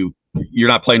 you're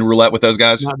not playing roulette with those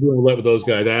guys? Not doing roulette with those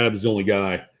guys. Adams is the only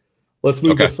guy. Let's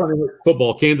move to Sunday Night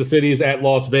Football. Kansas City is at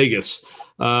Las Vegas.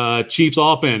 Chiefs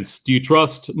offense. Do you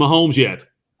trust Mahomes yet?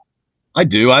 I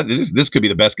do. This could be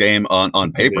the best game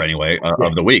on paper anyway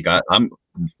of the week. I'm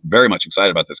very much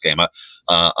excited about this game.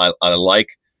 I like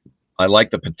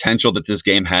the potential that this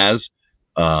game has.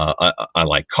 I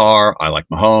like Carr. I like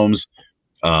Mahomes.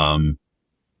 Deshaun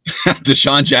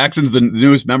Jackson's the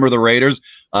newest member of the Raiders.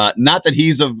 Not that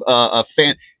he's a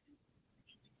fan.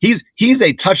 He's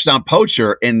a touchdown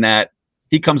poacher in that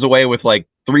he comes away with like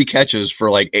 3 catches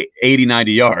for like 80,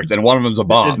 90 yards, and one of them's a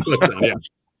bomb. Yeah.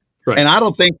 Right. And I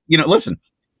don't think, listen,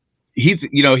 he's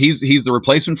the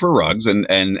replacement for Ruggs,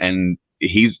 and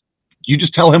you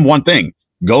just tell him one thing: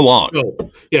 go long.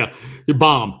 Oh, yeah, you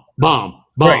bomb.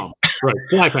 Right.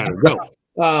 Fly pattern, go.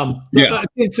 Let me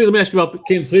ask you about the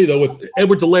Kansas City though. With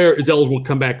Edwards-Helaire is eligible to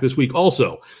come back this week.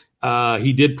 Also,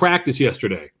 he did practice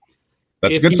yesterday.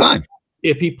 That's a good sign.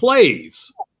 If he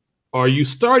plays, are you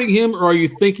starting him, or are you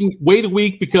thinking wait a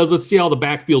week because let's see how the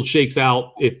backfield shakes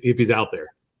out if he's out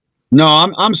there? No,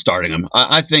 I'm starting him.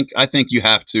 I think you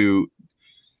have to.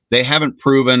 They haven't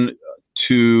proven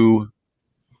to.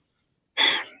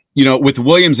 With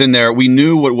Williams in there, we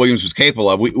knew what Williams was capable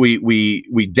of.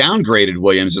 We downgraded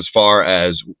Williams as far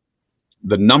as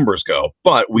the numbers go,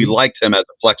 but we liked him as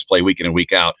a flex play week in and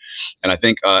week out. And I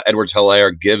think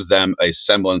Edwards-Helaire gives them a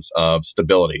semblance of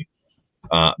stability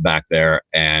back there.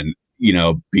 And,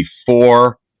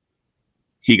 before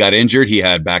he got injured, he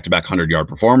had back-to-back 100-yard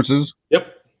performances. Yep.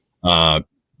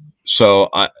 So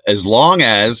as long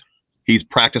as he's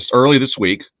practiced early this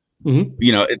week,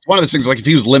 it's one of those things like if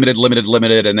he was limited,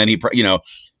 and then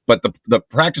but the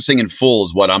practicing in full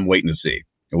is what I'm waiting to see.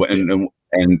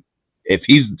 And if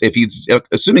he's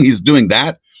assuming he's doing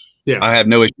that, I have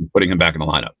no issue putting him back in the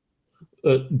lineup.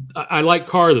 I like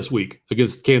Carr this week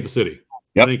against Kansas City.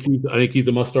 Yep. I think he's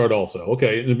a must start also.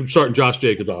 Okay, and starting Josh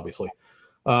Jacobs obviously.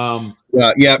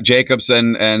 Jacobs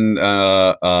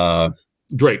and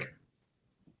Drake.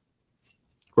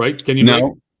 Right? Can you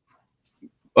know?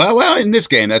 Well, in this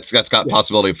game, that's got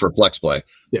possibility for flex play.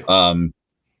 Yeah.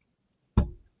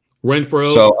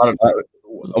 Renfro. So I'm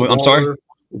sorry.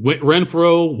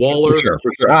 Renfro, Waller.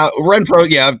 For sure. Renfro,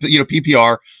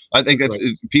 PPR. I think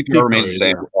PPR remains the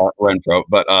same. Renfro,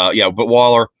 but but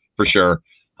Waller for sure.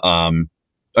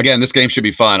 Again, this game should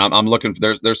be fun. I'm looking.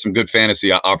 There's some good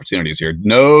fantasy opportunities here.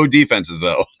 No defenses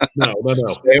though. No.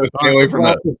 Stay away from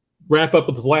that. Wrap up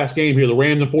with this last game here. The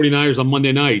Rams and 49ers on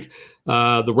Monday night.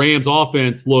 The Rams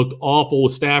offense looked awful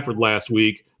with Stafford last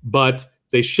week, but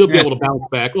They should be able to bounce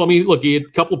back. Well, I mean, look, he had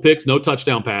a couple of picks, no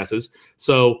touchdown passes.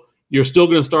 So you're still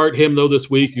going to start him, though, this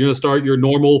week. You're going to start your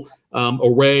normal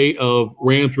array of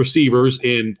Rams receivers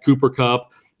in Cooper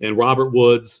Kupp and Robert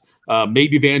Woods,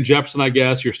 maybe Van Jefferson, I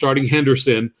guess. You're starting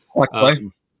Henderson.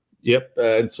 Yep.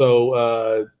 And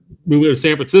so moving to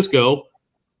San Francisco,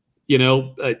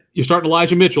 you're starting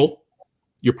Elijah Mitchell.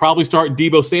 You're probably starting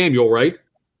Deebo Samuel, right?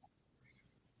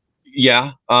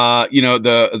 Yeah.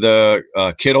 The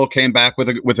Kittle came back with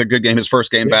a good game, his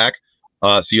first game back.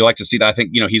 So you like to see that. I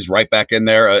think, he's right back in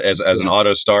there as an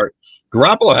auto start.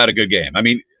 Garoppolo had a good game. I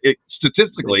mean,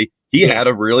 statistically, he had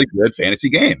a really good fantasy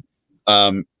game.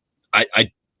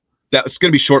 That's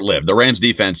going to be short-lived. The Rams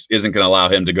defense isn't going to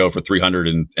allow him to go for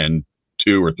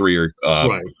 302 or 3 or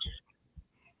right.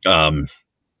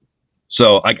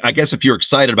 So I guess if you're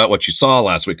excited about what you saw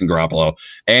last week in Garoppolo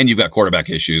and you've got quarterback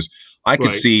issues, I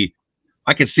could see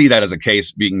that as a case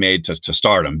being made to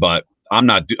start him, but I'm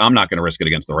not going to risk it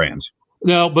against the Rams.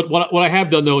 No, but what I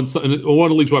have done, though, in one of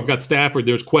the leagues where I've got Stafford,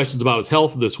 there's questions about his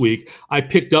health this week. I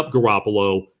picked up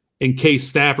Garoppolo in case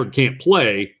Stafford can't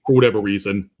play for whatever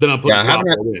reason. Then I'm putting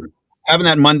Garoppolo in. Having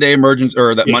that Monday emergency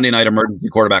or that Monday night emergency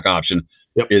quarterback option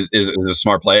is a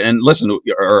smart play. And listen,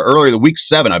 earlier the week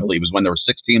 7, I believe, was when there were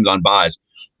 6 teams on buys.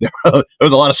 There was a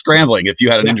lot of scrambling if you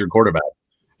had an injured quarterback.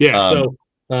 Yeah, so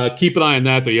keep an eye on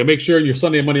that, though. Yeah, make sure in your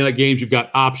Sunday and Monday night games you've got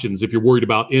options if you're worried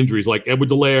about injuries like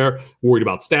Edwards-Helaire, worried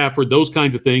about Stafford, those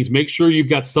kinds of things. Make sure you've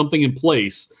got something in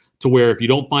place to where if you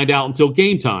don't find out until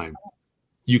game time,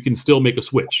 you can still make a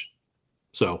switch.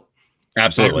 So,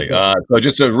 absolutely. So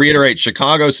just to reiterate,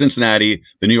 Chicago, Cincinnati,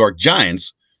 the New York Giants,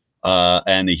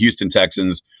 and the Houston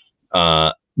Texans.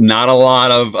 Not a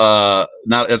lot of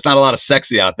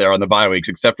sexy out there on the bye weeks,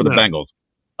 except for the Bengals.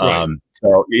 Right.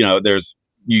 So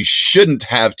you shouldn't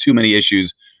have too many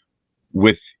issues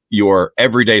with your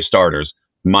everyday starters,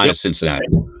 minus Cincinnati.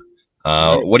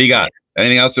 What do you got?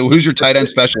 Anything else? So who's your tight end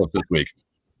specialist this week?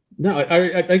 No,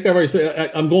 I think I've already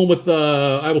said I'm going with.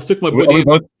 I will stick my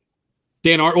boy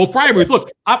Dan Art. Well, Freiermuth.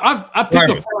 Look, I've picked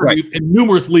up Freiermuth in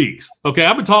numerous leagues. Okay,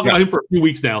 I've been talking about him for a few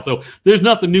weeks now, so there's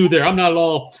nothing new there. I'm not at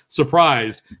all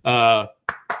surprised about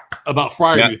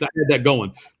Freiermuth. I had that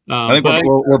going. I think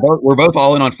we're both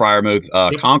all in on Freiermuth.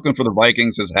 Conklin for the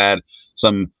Vikings has had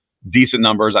some decent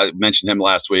numbers. I mentioned him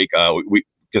last week.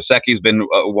 Gesicki's been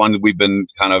one that we've been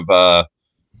kind of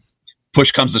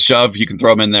push comes to shove. You can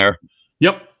throw him in there.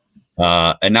 Yep.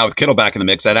 And now with Kittle back in the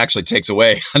mix, that actually takes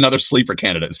away another sleeper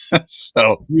candidate.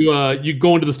 So you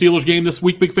going to the Steelers game this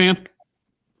week, big fan?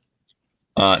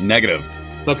 Negative.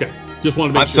 Okay, just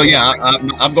wanted to make sure. So yeah,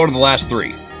 I'm going to the last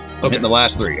 3. I'm hitting the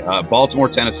last 3: Baltimore,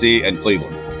 Tennessee, and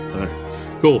Cleveland. All right.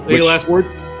 Cool. Any last word?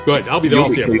 Go ahead. I'll be there.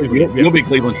 You'll be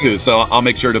Cleveland too, so I'll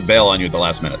make sure to bail on you at the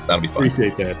last minute. That'll be fun.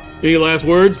 Appreciate that. Any last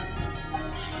words?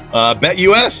 Bet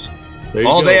US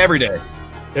all day, every day.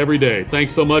 Every day.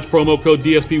 Thanks so much. Promo code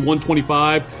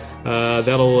DSP125.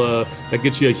 That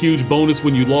gets you a huge bonus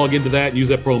when you log into that and use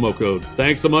that promo code.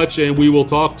 Thanks so much, and we will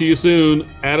talk to you soon.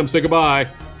 Adam, say goodbye.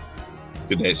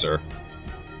 Good day, sir.